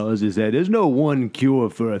learned, fellas, is that there's no one cure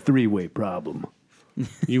for a three-way problem.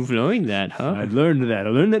 You've learned that, huh? I learned that. I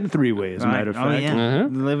learned that in three-way, as a Right. matter of Oh fact. yeah,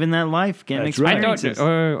 living that life, getting That's right. I thought. experiences.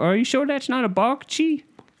 Are you sure that's not a Bakshi?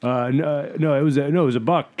 No, it was a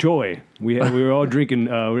bok choy. We were all drinking. We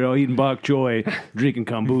were all eating bok choy, drinking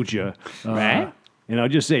kombucha. Right. And I'll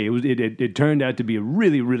just say it turned out to be a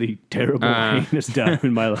really, really terrible, heinous time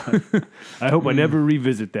in my life. I hope I never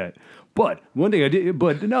revisit that. But one thing I did.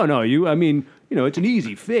 But no. I mean, it's an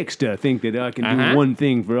easy fix to think that I can do one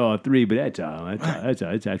thing for all three. But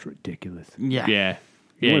that's ridiculous. yeah. Yeah.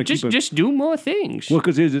 You Yeah. wanna keep Just do more things. Well,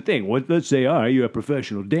 because here's the thing. Let's say, all right, you're a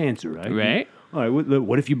professional dancer, right? Right. All right.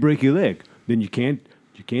 What if you break your leg? Then you can't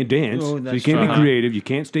dance. Oh, So you that's can't right. be creative. You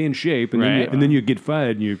can't stay in shape, and Right. then you get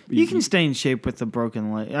fired. And You can stay in shape with a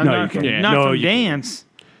broken leg. No, not you from, can't. Yeah. not No, from you can't. dance.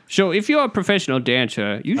 So if you're a professional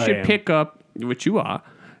dancer, you should am. pick up, which you are,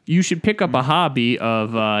 you should pick up a hobby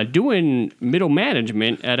of doing middle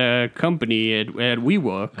management at a company at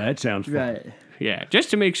WeWork. That sounds fun. Yeah, just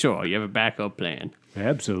to make sure you have a backup plan.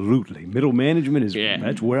 Absolutely. Middle management is Yeah.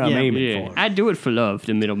 that's where I'm Yeah. aiming Yeah, for. I do it for love,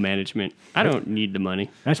 the middle management. I don't need the money.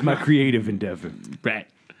 That's my creative endeavor. Right.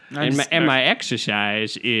 just- And my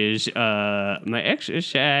exercise is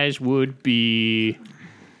would be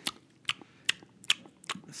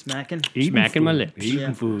Smacking. Eating Smacking my food. lips. Eating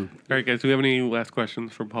Yeah. food. All right, guys. Do we have any last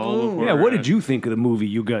questions for Paul? Oh. before, Yeah. What did you think of the movie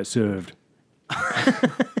you got served?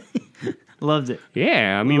 Loved it.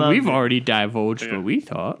 yeah. I mean, Loved we've it. already divulged what we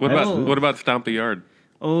thought. What about Oh. what about Stomp the Yard?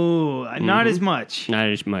 Oh, not as much. Not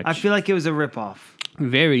as much. I feel like it was a ripoff.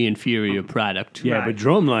 Very inferior product. Yeah, Right. but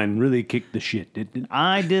Drumline really kicked the shit, didn't it?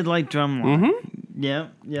 I did like Drumline.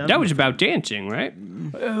 Yep. That was about dancing, right?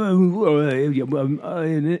 In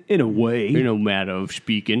a way. In a matter of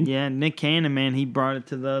speaking. Yeah, Nick Cannon, man, he brought it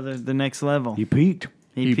to the next level. He peaked.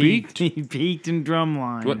 He peaked? He peaked in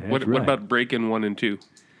Drumline. What right. about Break-In 1 and 2?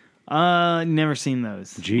 Never seen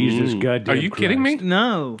those. Jesus goddamn Are you kidding me?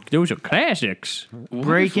 No. Those are classics. What is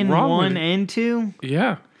Breaking wrong 1 with- and 2?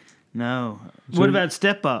 Yeah. No. What about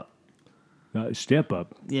Step Up? Step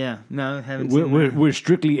Up. Yeah, no, haven't We're, seen we're, that. we're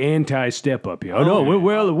strictly anti-step up here. Oh, no, we're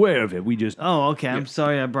well aware of it. We just, Oh, okay. I'm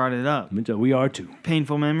sorry I brought it up. we are too.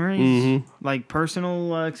 Painful memories? Like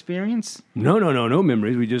personal experience? No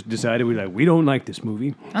memories. We just decided we don't like this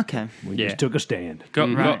movie. Okay. We Yeah. just took a stand.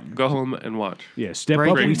 Go Right. go home and watch. Yeah, Step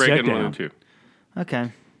Break- Up, we sat Break-In 1 down. and 2.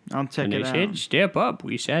 Okay. I'll check And they it said, out. step up.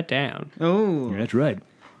 We sat down. Oh. That's right.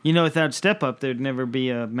 You know, without Step Up, there'd never be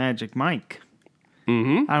a Magic Mike.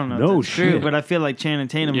 Mm-hmm. I don't know No if that's true, shit. but I feel like Channing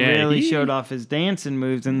Tatum Yeah, really he- showed off his dancing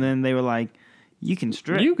moves, and then they were like, you can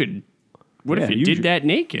strip. You could. What Yeah, if you you did should- that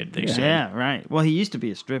naked? They said. Yeah, right. Well, he used to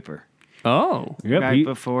be a stripper. Oh. Yep, Right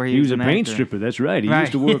before he was was a an paint actor. stripper. That's right. He Right.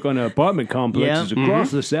 used to work on apartment complexes Yep.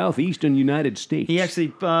 across the southeastern United States. He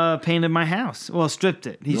actually painted my house. Well, stripped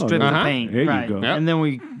it. He Oh, stripped uh-huh. the paint. There you right. go. Yep. And then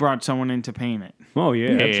we brought someone in to paint it. Oh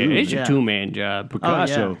yeah, Yeah, absolutely. it's Yeah. a two-man job.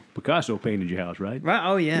 Picasso. Oh, yeah. Picasso painted your house, right? Right.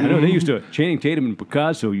 Oh, yeah. I know they used to. Channing Tatum and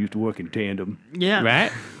Picasso used to work in tandem. Yeah.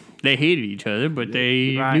 Right? They hated each other, but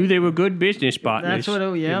they Right. knew they were good business partners. That's what,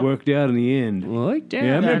 It worked out in the end. Like that.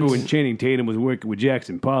 Yeah, I remember That's- when Channing Tatum was working with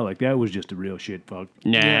Jackson Pollock. That was just a real shit fuck.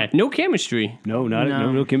 Nah, Yeah. no chemistry. No,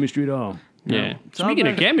 No. no chemistry at all. Yeah. It's all Speaking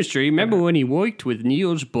of about- chemistry, remember when he worked with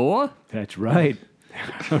Niels Bohr? That's right.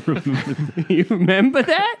 You remember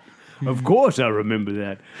that? Of course, I remember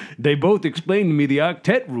that. They both explained to me the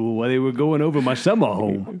octet rule while they were going over my summer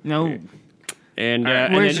home. No. And, right.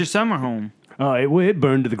 and Where's then your summer home? Oh, it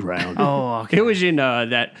burned to the ground. Oh, okay. it was in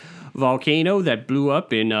that volcano that blew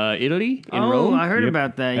up in Italy, in Oh, Rome. I heard Yep.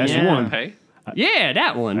 about that. That's yeah. one. Hey? Yeah,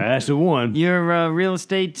 that one. That's the one. Your real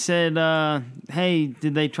estate said, hey,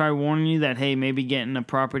 did they try warning you that, hey, maybe getting a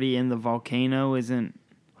property in the volcano isn't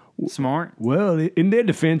smart? Well, in their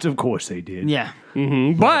defense, of course they did. Yeah.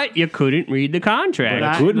 But you couldn't read the contract. But I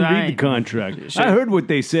Right, couldn't read right. the contract. I heard what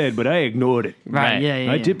they said, but I ignored it. Right. Right. Yeah,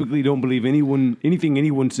 yeah. I yeah. typically don't believe anything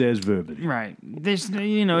anyone says verbally. Right. There's, if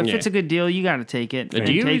Yeah. it's a good deal, you got to take it. A and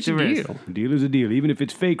deal take is the a risk. deal. A deal is a deal, even if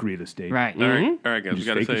it's fake real estate. Right. All right, all right, guys. We Just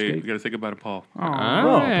gotta fake say escape. goodbye to Paul. All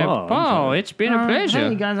right, Paul, I'm Paul, sorry. it's been a pleasure.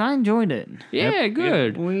 Hey, guys, I enjoyed it. Yeah,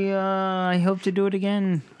 good. We, I hope to do it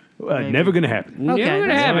again. Maybe. Never gonna happen. Okay, Never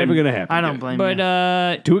gonna that's happen. Never gonna happen. I don't blame But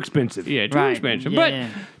you. Too expensive. yeah, too Right. expensive. Yeah, But yeah.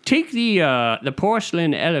 take the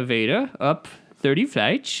porcelain elevator up 30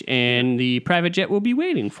 flights, and the private jet will be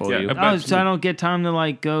waiting for Yeah, you. about- Oh, so I don't get time to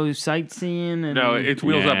like go sightseeing and No, it's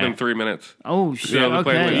wheels up Nah. in 3 minutes. oh shit. Yeah, the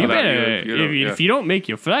plane Okay. was You about- better, you know, if you don't make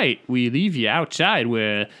your flight, we leave you outside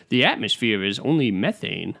where the atmosphere is only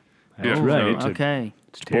methane. That's Yeah, right. so- It's a Okay.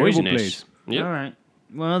 terrible Poisonous. place. Yep. All right.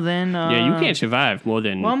 Well then. Yeah, you can't survive more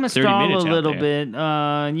than Well, I'm gonna 30 stall minutes a out little there. bit.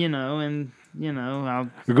 I'll.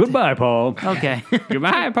 Goodbye, Paul. Okay.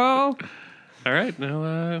 Goodbye, Paul. All right,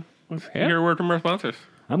 now let's Yeah. hear a word from our sponsors.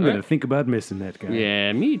 I'm gonna think about missing that guy.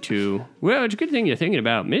 Yeah, me too. Well, it's a good thing you're thinking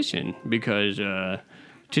about missing because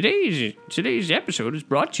today's episode is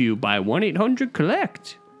brought to you by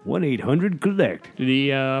 1-800-COLLECT. 1-800-COLLECT.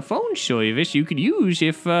 The phone service you could use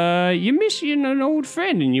if you're missing an old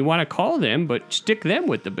friend and you want to call them, but stick them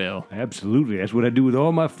with the bill. Absolutely. That's what I do with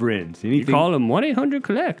all my friends. You Anything. call them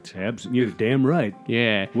 1-800-COLLECT. You're damn right.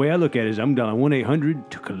 Yeah, The way I look at it is I'm dialing 1-800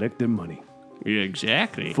 to collect their money yeah,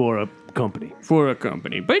 exactly. for a company. For a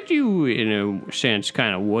company, but you, in a sense,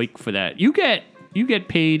 kind of work for that. You get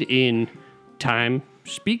paid in time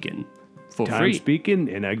speaking for Time free. speaking,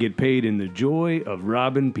 and I get paid in the joy of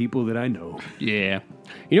robbing people that I know. Yeah.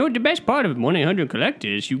 You know what the best part of 1-800-COLLECT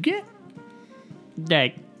is? You get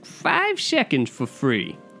like 5 seconds for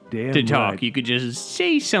free Damn to talk. right. You could just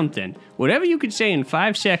say something. Whatever you could say in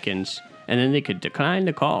 5 seconds, and then they could decline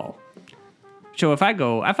the call. So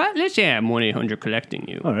let's say I'm 1-800-COLLECTing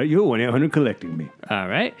you. All right, you're 1-800 collecting me. All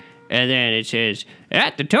right. And then it says,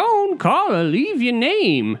 at the tone, caller, leave your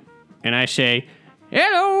name. And I say,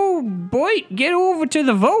 hello, boy, get over to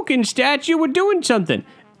the Vulcan statue. We're doing something.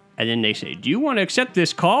 And then they say, do you want to accept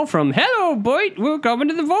this call from, hello, boy, we're coming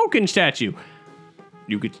to the Vulcan statue.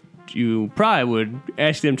 You probably would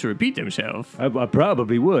ask them to repeat themselves. I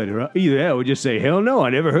probably would. Or either that or just say, hell no, I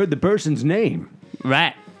never heard the person's name.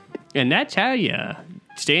 Right. And that's how you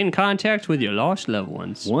stay in contact with your lost loved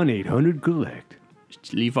ones. 1-800-COLLECT.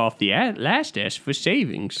 Just leave off the last S for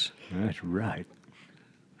savings. That's right.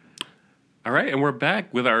 All right, and we're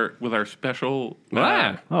back with our special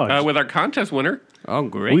Wow. with our contest winner. Oh,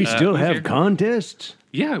 great. We still who's have here? contests.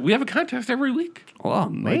 Yeah, we have a contest every week. oh,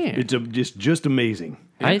 man. It's just amazing.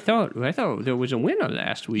 I thought there was a winner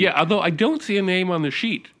last week. Yeah, although I don't see a name on the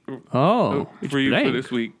sheet Oh, it's for you blank. for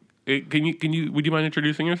this week. Can you would you mind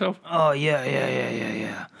introducing yourself? Oh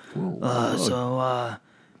yeah.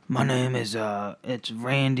 My name is it's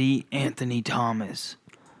Randy Anthony Thomas.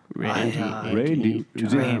 Randy. Randy,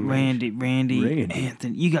 is it- Randy Randy.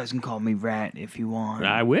 Anthony. You guys can call me Rat if you want.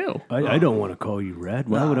 I will. I don't want to call you rat.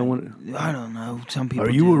 Why would I want to? I don't know. Some people. Are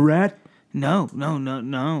you do. a rat? No.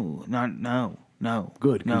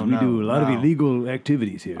 Good, because No, we do a lot of no. illegal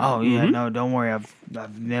activities here. Oh yeah, no, don't worry.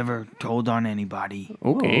 I've never told on anybody.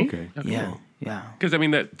 Okay. okay. Yeah. Because I mean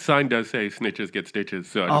that sign does say snitches get stitches,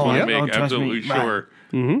 so I just Oh, want yeah. to Oh, make trust me. absolutely Right. sure.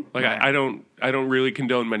 Like I don't really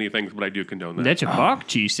condone many things, but I do condone that. That's a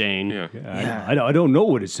Bakchi saying. yeah. Yeah. I don't know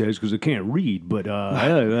what it says because I can't read, but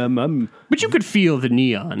I'm But you could feel the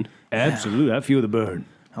neon. absolutely. I feel the burn.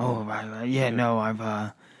 Oh right. Yeah. No, I've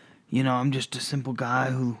I'm just a simple guy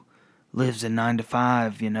who lives a 9 to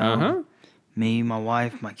 5. Uh-huh. Me, my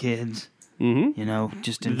wife, my kids. Mm-hmm.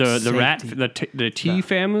 Just in The rat, safety. the T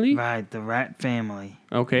family. Right, the rat family.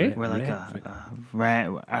 Okay. We're like a rat.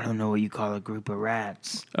 I don't know what you call a group of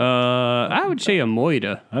rats. I would say a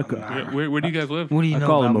moida. Where do you guys live? What do you I know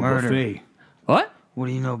call about him a murder? buffet. What? What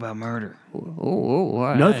do you know about murder?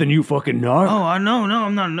 Nothing, you fucking narc. Oh, I no,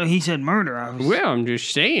 I'm not. No, he said murder. I was. Well, I'm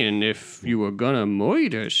just saying, if you were gonna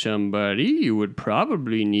moida somebody, you would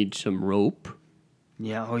probably need some rope.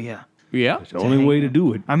 Yeah. Oh yeah. Yeah. It's the only way to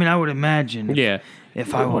do it. I mean, I would imagine. Yeah.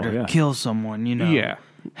 If I were to yeah. kill someone, Yeah.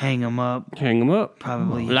 hang them up, Hang them up.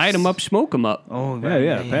 probably Light them up, smoke them up. Oh, Yeah,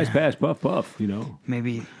 right, yeah. Pass, puff, puff.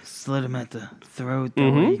 Maybe slit them at the throat.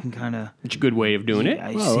 That way you can kind of. It's a good way of doing it.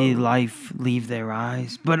 I see life leave their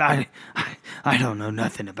eyes, but I don't know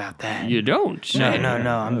nothing about that. You don't. No, say.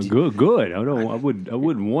 no. I'm Good. I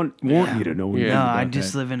wouldn't want you to know. Yeah. no. about I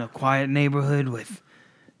just that. live in a quiet neighborhood with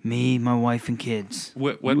me, my wife, and kids.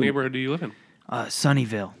 What neighborhood do you live in?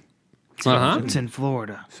 Sunnyvale. Uh-huh. It's in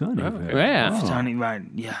Florida. Sunny. Yeah. Sunny, right?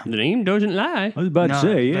 Yeah. The name doesn't lie. I was about to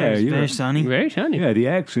say, yeah, very, you're- very sunny. Very sunny. yeah. The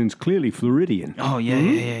accent's clearly Floridian. Oh yeah,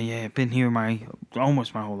 yeah. Been here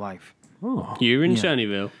almost my whole life. Oh, You're in Yeah.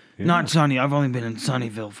 Sunnyvale. Not Sunny. I've only been in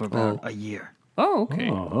Sunnyvale for about Oh. a year. Oh, okay.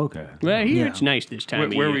 okay. Well, here Yeah. it's nice this time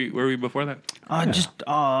of Where year. were we before that? Just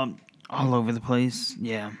all over the place.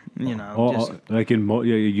 Yeah, just. Like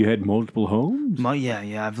you had multiple homes.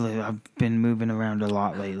 Yeah. I've been moving around a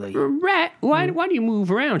lot lately. Rat, why do you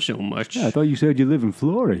move around so much? Yeah, I thought you said you live in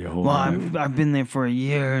Florida your whole Well, life. I've been there for a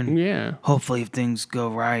year, and Yeah. hopefully, if things go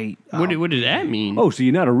right. What does that mean? Oh, so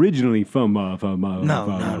you're not originally from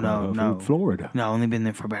No. Florida? No, only been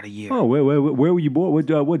there for about a year. Oh, where were you born?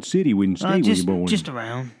 What city, what state were you just born? just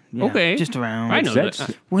around. Yeah, Okay. just around. I know That's-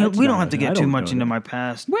 that. We that's don't not- have to I get too don't much know into that. my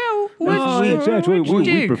past. Well, That's what we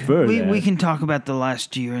dig? prefer. We that. can talk about the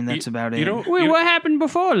last year, and that's about it. You don't. Wait, what happened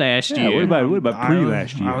before last Yeah, year? what about pre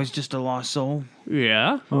last year? I was just a lost soul.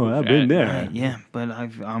 Yeah. Oh, I've been there. Right, yeah, but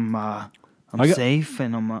I'm I got- safe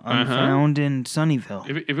and I'm found in Sunnyvale.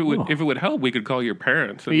 If it would help, we could call your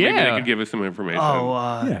parents and maybe Yeah. they could give us some information.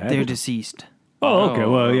 Oh, Yeah, they're I- deceased. Oh, okay.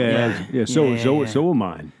 Well, Yeah. yeah. So Yeah. so am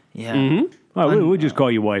mine. Yeah. All right, we'll just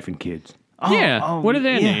call you wife and kids. Oh, Yeah. oh, What are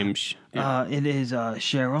their yeah. names? It is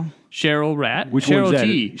Cheryl. Cheryl Rat. Which Cheryl one's that?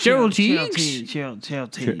 T. Cheryl Cheryl Teagues.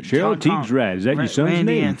 Teagues. Cheryl Teagues Rat. Is that your son's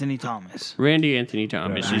Randy name? Anthony Thomas. Randy Anthony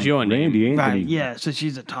Thomas is your name. Randy Anthony. Right, yeah, so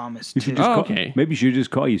she's a Thomas You too. should just Oh, call, okay. Maybe you should just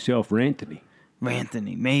call yourself Ranthony.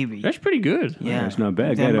 Ranthony, maybe. That's pretty good. Yeah, That's not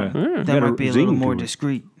bad. That, Got that a might be a little zing more to it.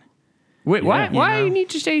 discreet. Wait, why? Yeah. Why You you know. need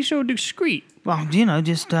to stay so discreet? Well,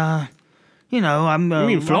 just I'm. I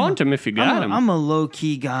mean, flaunt them if you got them. I'm a low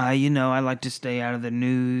key guy. I like to stay out of the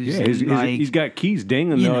news. Yeah, and, he's got keys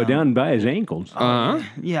dangling you know. down by his ankles.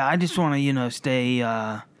 Yeah, I just want to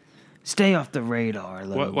stay off the radar a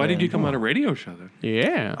little. Why did you come on a radio show then?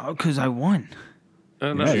 Yeah. Because I won. No,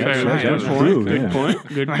 Yeah, fair that's enough. right, that's Yeah. true. Good Yeah. point.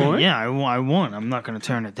 Good point. Yeah, I won. I'm not going to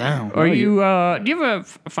turn it down. Are you? Do you ever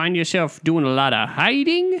find yourself doing a lot of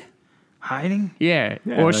hiding? Hiding? Yeah.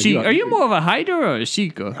 Yeah, Or like see? you- Are you more of a hider or a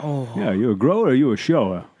seeker? Oh, Yeah, you a grower or you a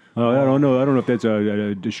shower? I don't know. I don't know if that's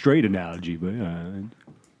a straight analogy, but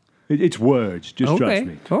it's words. Just trust Okay.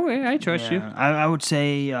 me. Okay, I trust you. yeah. I would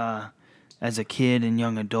say as a kid and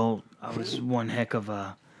young adult, I was one heck of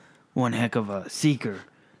a seeker.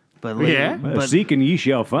 But lately, Yeah? Well, seeking ye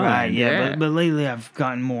shall find. right, yeah. Yeah. But lately, I've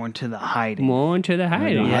gotten more into the hiding. More into the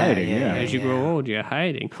hiding. Yeah, hiding, yeah. As you grow old, you're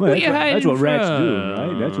hiding. Well, What that's you what- hiding that's what rats do, from?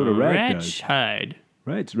 right? That's what a rat Rats does. hide.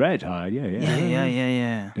 Rats hide. Yeah.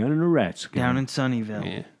 Yeah. Down in the rats. Down in Sunnyvale.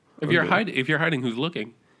 Yeah. If you're hiding, who's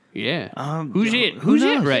looking? Yeah. Who's Who's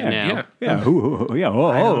it knows? right Yeah, now? yeah. Yeah. Who? Yeah.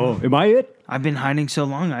 Oh. Am I it? I've been hiding so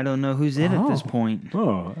long, I don't know who's it at this point.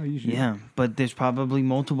 Oh. You should- Yeah, but there's probably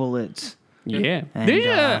multiple it's. Yeah. And, There's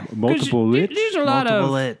 'cause multiple lits? There's a lot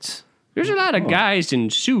Multiple of it's. there's a lot of guys in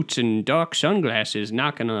suits and dark sunglasses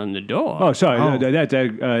knocking on the door. Oh, sorry. Oh.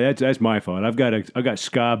 That's my fault. I got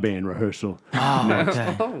ska band rehearsal Oh,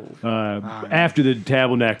 okay. after the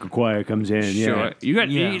Tabernacle Choir comes in. Yeah. Sure. You got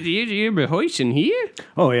Yeah. you rehearsing here?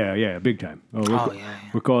 Oh yeah. Big time. Oh, yeah.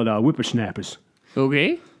 We're called whippersnappers.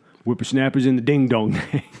 Okay. Whippersnappers in the ding dong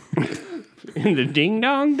day. In the Ding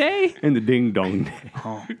Dong Day? in the ding dong day.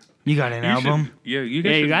 You got an album? Yeah, you Yeah,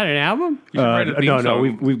 guys you should, got an album? you should write a theme No,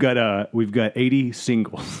 song. we've got 80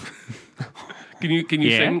 singles. Can you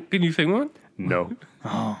Yeah. sing? Can you sing one? No.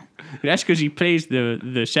 That's because he plays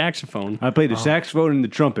the saxophone. I played the saxophone and the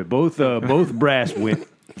trumpet, both brass went,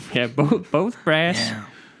 Yeah, both brass.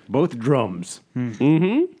 both drums.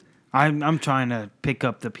 I'm trying to pick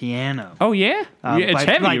up the piano. Oh yeah, yeah it's but,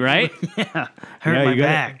 heavy, like, right? Yeah, hurt my you got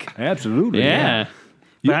back. Absolutely. Yeah.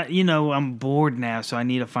 But I'm bored now, so I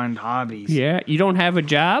need to find hobbies. Yeah. You don't have a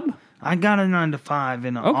job? I got a 9 to 5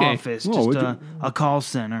 in an Okay. office, Whoa, just what a call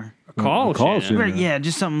center. Call call center. center. Yeah,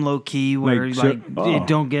 just something low key where Like, like, so- oh. it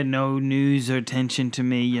don't get no news or attention to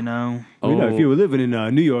me. You know. You know, if Oh. you were living in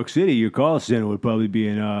New York City, your call center would probably be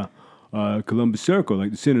in Columbus Circle,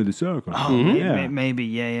 like the center of the circle. Oh, Yeah. maybe.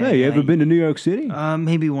 Yeah. Hey, you ever been to New York City?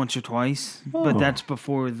 Maybe once or twice, Oh. but that's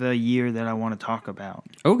before the year that I want to talk about.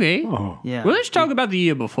 Okay. Oh. Yeah. Well, let's talk about the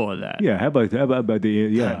year before that. Yeah, how about the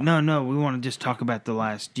yeah? No, we want to just talk about the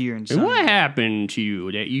last year and And what something. happened to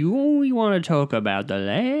you that you only want to talk about the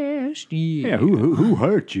last year? Yeah, who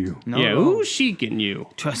hurt you? No, Yeah, who's seeking you?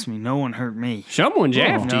 Trust me, no one hurt me. Someone's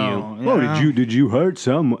after you. No, Oh, yeah, did you hurt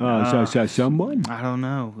someone? I don't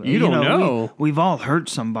know. You don't know. We've all hurt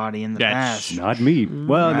somebody in the That's past, Not me.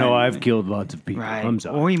 Well, no, Right. I've killed lots of people. right? I'm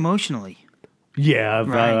sorry. Or emotionally. Yeah,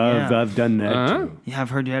 Right, I've done that Uh-huh. too. Yeah, I've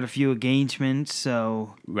heard you had a few engagements,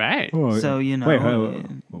 so Right. Oh, So, you know, Wait,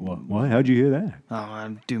 what? How'd you hear that? I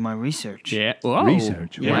do my research. Yeah. Whoa.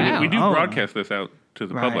 Research. Yeah, Wow. we do Oh. broadcast this out to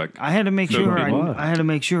the Right. public. I had to make So sure. people- I had to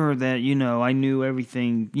make sure that I knew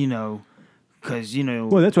everything. Because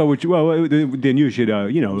Well, that's why. Then you should,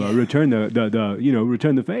 return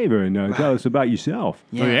return the favor and tell us about yourself.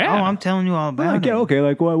 yeah. Oh, yeah. Oh, I'm telling you all about Okay, it. okay.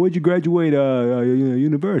 Like, where'd you graduate?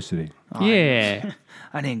 University. Yeah.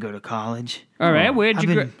 I didn't go to college. All right. Where'd I've you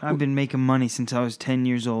been, go? I've been making money since I was 10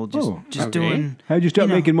 years old. Just Okay. doing. How'd you start You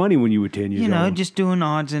know- making money when you were 10 years old? Just doing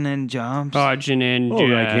odds and end jobs. Argent and like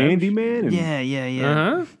handyman. And, yeah. Uh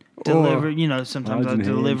huh. Deliver. Sometimes I odds was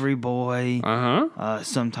and delivery boy. Uh huh.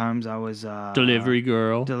 Sometimes I was Delivery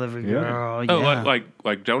girl. Delivery Yeah. girl. Oh, Yeah.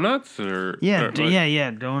 like donuts or Yeah, or,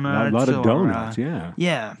 yeah, donuts. a lot of or, donuts.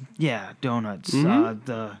 Yeah. Yeah, donuts.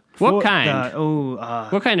 Mm-hmm. What kind?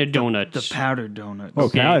 What kind of donuts? The powdered donuts. Oh,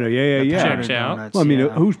 powder. Yeah. Checks Powdered out. donuts, Well, I mean, yeah.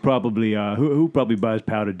 who's probably who probably buys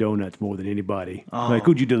powdered donuts more than anybody? Oh. Like,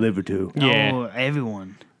 who'd you deliver to? Yeah. Oh,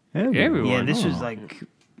 everyone. Everyone. Yeah, this was Oh. like,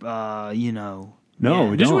 No, yeah.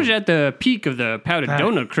 we This don't. was at the peak of the powdered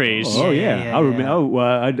donut craze. Oh yeah, yeah, I remember. yeah.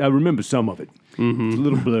 Oh, I remember some of it. Mm-hmm. It's a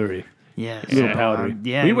little blurry. Yeah, Little powdery.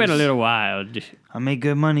 yeah, We it went a was- little wild. I made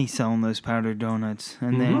good money selling those powdered donuts,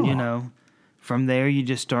 and Mm-hmm. then from there you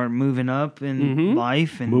just start moving up in Mm-hmm.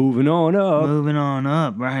 life and Moving on up. moving on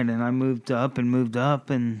up, right? And I moved up,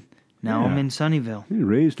 and now I'm Yeah. in Sunnyvale.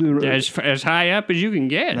 Raised to the As high up as you can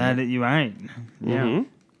get. You're right. Yeah. Mhm.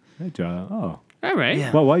 That's, oh. All right.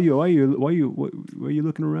 Yeah. Well, why you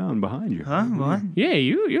looking around behind you? Huh? What? Yeah,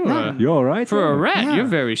 you're You all right? for a there? rat. Yeah. You're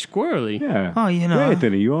very squirrely. Yeah. Oh, Hey,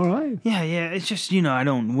 Anthony, you all right? Yeah. It's just I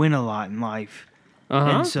don't win a lot in life, Uh huh.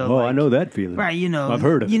 and so Oh, like, I know that feeling. right. I've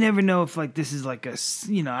heard of You it. never know if like this is like a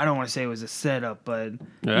I don't want to say it was a setup, but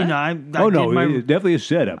Yeah. I Oh did no, my, it's definitely a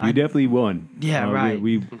setup. You definitely won. Yeah, right.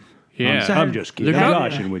 We Yeah. So- I'm just kidding. The I'm gov-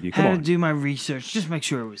 joshing with you. Come had to on. do my research, just make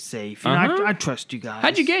sure it was safe. And Uh-huh. I trust you guys.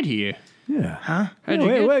 How'd you get here? Yeah. Huh? How'd you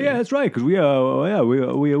get yeah, here? that's right. Because we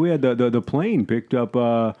had the plane picked up.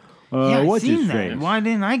 Yeah, I what's his seen that. face? Why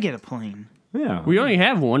didn't I get a plane? Yeah. We only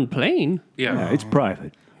have one plane. Yeah, it's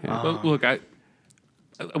private. Well, look,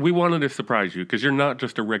 we wanted to surprise you because you're not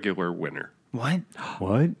just a regular winner. What?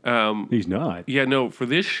 What? He's not. Yeah, no, for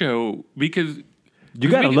this show because You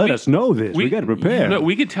got to we- let we- us know this. We got to prepare. No,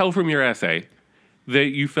 we could tell from your essay that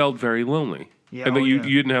you felt very lonely Yeah, and that oh, you yeah.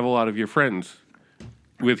 didn't have a lot of your friends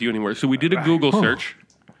with you anymore. So we did a Google search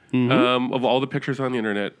of all the pictures on the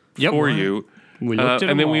internet Yep. for What? you. We looked at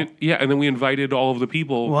and them then all. we invited all of the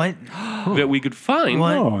people What? that we could find.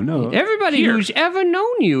 What? Oh no! Everybody Here. who's ever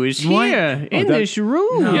known you is What? here in that- this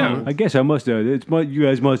room. No. Yeah. I guess I must have. You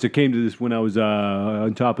guys must have came to this when I was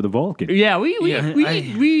on top of the Vulcan. Yeah, we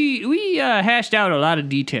I- hashed out a lot of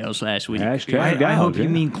details last week. Hashtag I hope yeah. you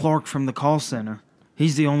mean Clark from the call center.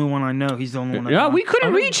 He's the only one I know. He's the only one I know. Yeah, we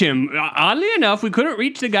couldn't reach him. Oddly enough, we couldn't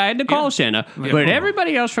reach the guy at the call center. But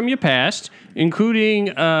everybody else from your past, including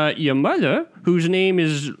your mother, whose name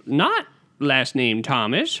is not last name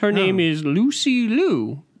Thomas, her name is Lucy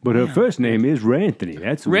Lou. But her first name is Ranthony.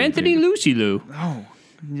 That's the weird Ranthony thing. Lucy Lou. Oh,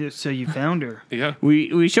 yeah, so you found her. Yeah.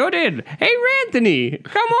 We sure did. Hey, Ranthony,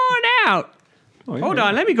 come on out. Oh, yeah. Hold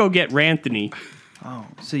on, let me go get Ranthony. Oh,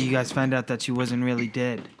 so you guys found out that she wasn't really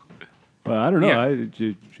dead. Well, I don't know.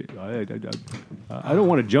 Yeah. I don't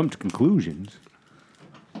want to jump to conclusions.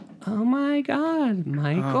 Oh my God,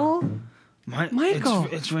 Michael. Michael.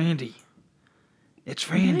 It's Randy. It's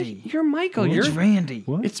Randy. You're Michael. It's You're Randy.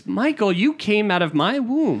 What? It's Michael. You came out of my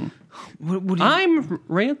womb. What I'm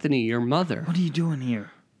Ranthony, your mother. are you doing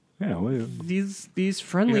here? Yeah, well, These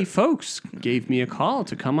friendly folks gave me a call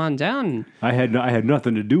to come on down. I had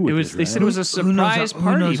nothing to do with It was. this. They right? said it was a Who knows, surprise who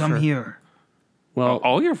party. knows for, I'm here? Well,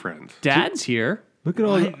 All your friends. Dad's here. Look at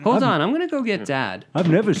all. Hold on, I'm gonna go get Dad. I've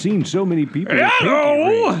never seen so many people. with pinky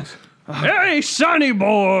Hello! rings. Hey, Sonny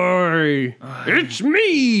boy! It's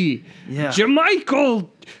me, Yeah. Jamichael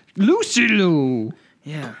Lucy Lou.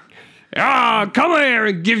 Yeah. Come here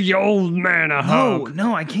and give your old man a hug.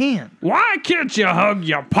 No, I can't. Why can't you hug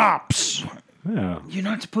your pops? Yeah. You're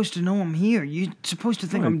not supposed to know I'm here. You're supposed to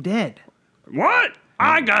think I'm dead. What?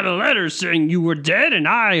 I got a letter saying you were dead and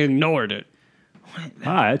I ignored it.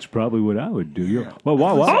 That's probably what I would do. Well, why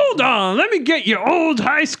Hold on, let me get your old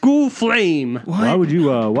high school flame. why would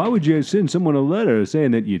you send someone a letter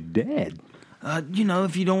saying that you're dead?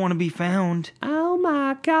 If you don't want to be found. Oh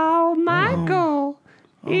my God, Michael.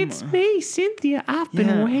 It's me, Cynthia. I've been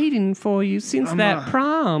Yeah. waiting for you since I'm that a-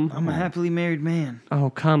 prom. I'm a happily married man. Oh,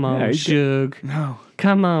 come on, Yeah, you Suge. No.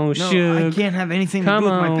 Come on, No, Suge. I can't have anything to Come do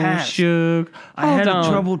with my on, past. Suge. I Hold had on. a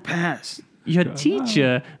troubled past. Your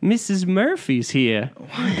teacher, Mrs. Murphy's here.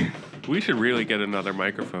 We should really get another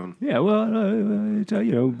microphone. Yeah, well,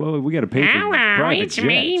 we got to pay for private jets.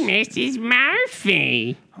 Mrs.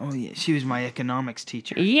 Murphy. Oh yeah, she was my economics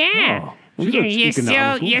teacher. Yeah. Oh, she looks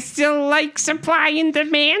economical. you still like supply and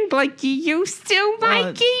demand like you used to,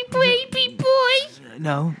 Mikey, baby boy?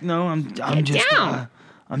 No, I'm just down.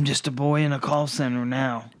 I'm just a boy in a call center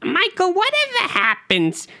now. Michael, whatever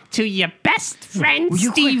happens to your best friend Will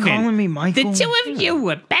you quit Steven? calling me Michael? The two of you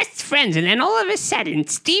were best friends, and then all of a sudden,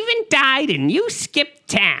 Steven died and you skipped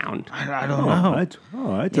town. I don't know.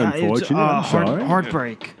 That's Yeah, unfortunate. I'm sorry.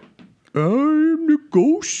 Heartbreak. I'm the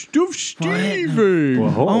ghost of Steven.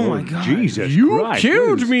 Well, Oh, my God. Jesus You Christ, killed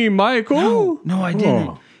what is- me, Michael. No, I didn't.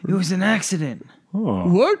 Oh. It was an accident.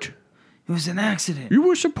 What? It was an accident. You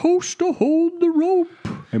were supposed to hold the rope.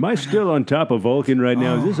 Am I still on top of Vulcan right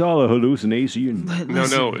now? Is this all a hallucination?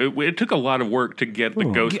 No. It took a lot of work to get the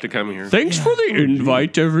ghost to come here. Thanks for the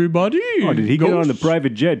invite, everybody. Oh, did he get on the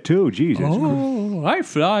private jet too? Jesus. Oh, I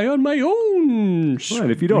fly on my own. Well,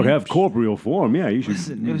 if you don't have corporeal form, yeah, you should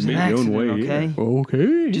Listen, it was an make your own accident, way. okay? Yeah.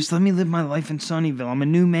 Okay. Just let me live my life in Sunnyvale. I'm a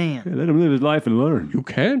new man. Yeah, let him live his life and learn. You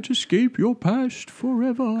can't escape your past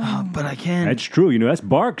forever. But I can. That's true. That's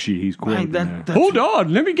Barkshy he's quoting Right, there. Hold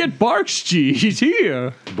on, let me get Barksy. He's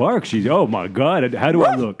here. Barkshy. Oh, my God. How do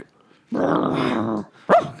I look?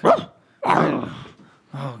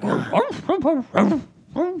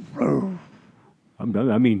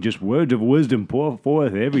 I mean, just words of wisdom pour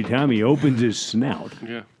forth every time he opens his snout.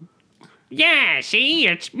 Yeah. Yeah, see,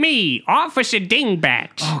 it's me, Officer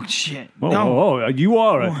Dingbat. Oh shit! Oh, No. You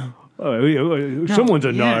are someone's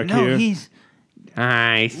a Yeah, narc no, here. he's.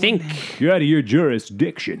 I think You're out of your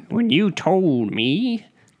jurisdiction. when you told me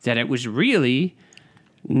that it was really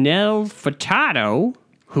Nell Furtado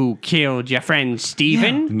who killed your friend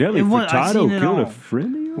Steven, Nelly And what? I've Furtado seen it killed a all.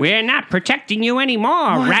 friend of yours? we're not protecting you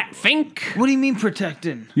anymore, What? Ratfink. What do you mean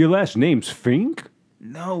protecting? Your last name's Fink?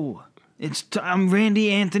 No, I'm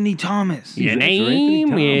Randy Anthony Thomas. Your That's Anthony name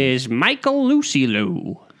Thomas. is Michael Lucy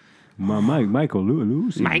Lou. Michael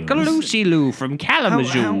Lucy. Michael Lucy Lou from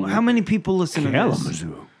Kalamazoo. How many people listen to this?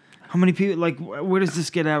 Kalamazoo. How many people? Like, where does this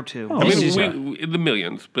get out to? Oh, I This mean, is the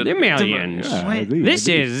millions, but The millions. Yeah, Wait, at least- This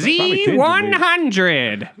at is least- probably tens of millions.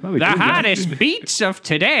 Z100, Probably the tens of hottest beats of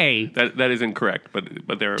today. that is incorrect.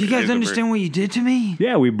 But there. Do you guys understand what you did to me?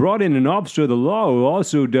 Yeah, we brought in an officer of the law who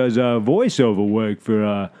also does voiceover work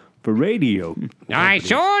for radio. I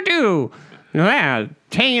sure do. Well,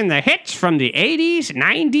 playing the hits from the 80s,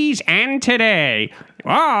 90s, and today.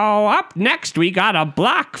 Oh, up next we got a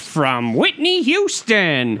block from Whitney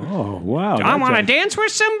Houston. Oh, wow. I want to that's dance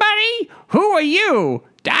with somebody? Who are you?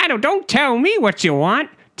 Don't tell me what you want.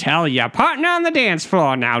 Tell your partner on the dance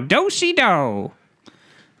floor now. Do-si-do.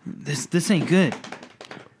 This ain't good.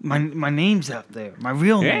 My name's out there. My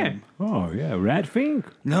real Yeah. name. Oh, yeah. Ratfink?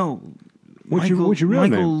 No. What's your real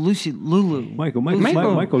Michael name? Lucy Lulu. Michael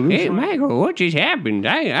Lucy. Hey, Michael, what just happened?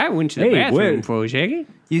 I went to the Hey, bathroom where- for a second.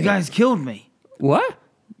 You guys killed me. What?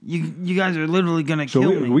 You guys are literally gonna So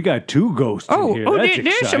kill me. we got 2 ghosts in here. That's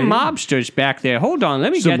there's some exciting. mobsters back there. Hold on,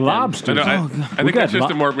 let me Some get them. lobsters. No, I Oh, God. think We that's got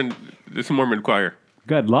just a Mormon choir.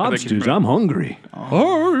 Got lobsters. I'm hungry.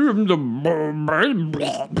 I'm the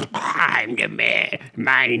man.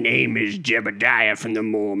 My name is Jebediah from the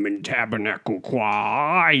Mormon Tabernacle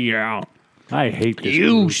Choir. I hate this.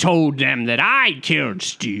 You movie. told them that I killed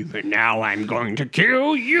Stephen. Now I'm going to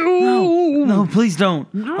kill you. No, please don't.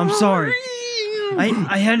 I'm sorry.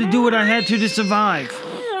 I had to do what I had to survive.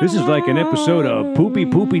 This is like an episode of Poopy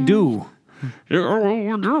Poopy Doo.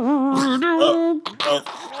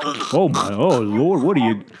 Oh my! Oh Lord! What are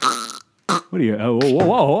you? Oh,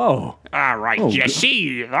 whoa! All right, Oh, you good.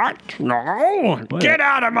 see that? No. Get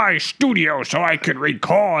out of my studio so I can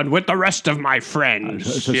record with the rest of my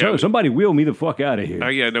friends. Yeah. Somebody wheel me the fuck out of here.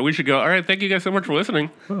 Yeah, no, we should go. All right, thank you guys so much for listening.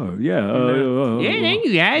 Oh yeah. Yeah, thank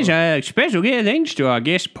you guys. Special thanks to our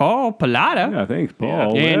guest Paul Pilata Yeah, thanks,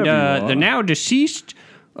 Paul. and wherever you the are. now deceased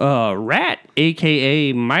Rat,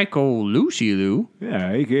 aka Michael Lucy Lou.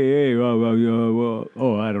 Yeah, AKA.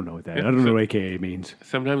 Oh, I don't know what that. I don't know what AKA means.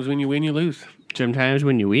 Sometimes when you win, you lose. Sometimes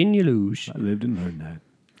when you win, you lose. I lived and learned that.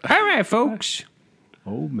 All right, folks.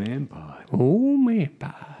 Old man pod. Oh man,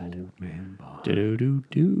 bye. Old man pod. Do do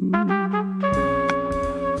do.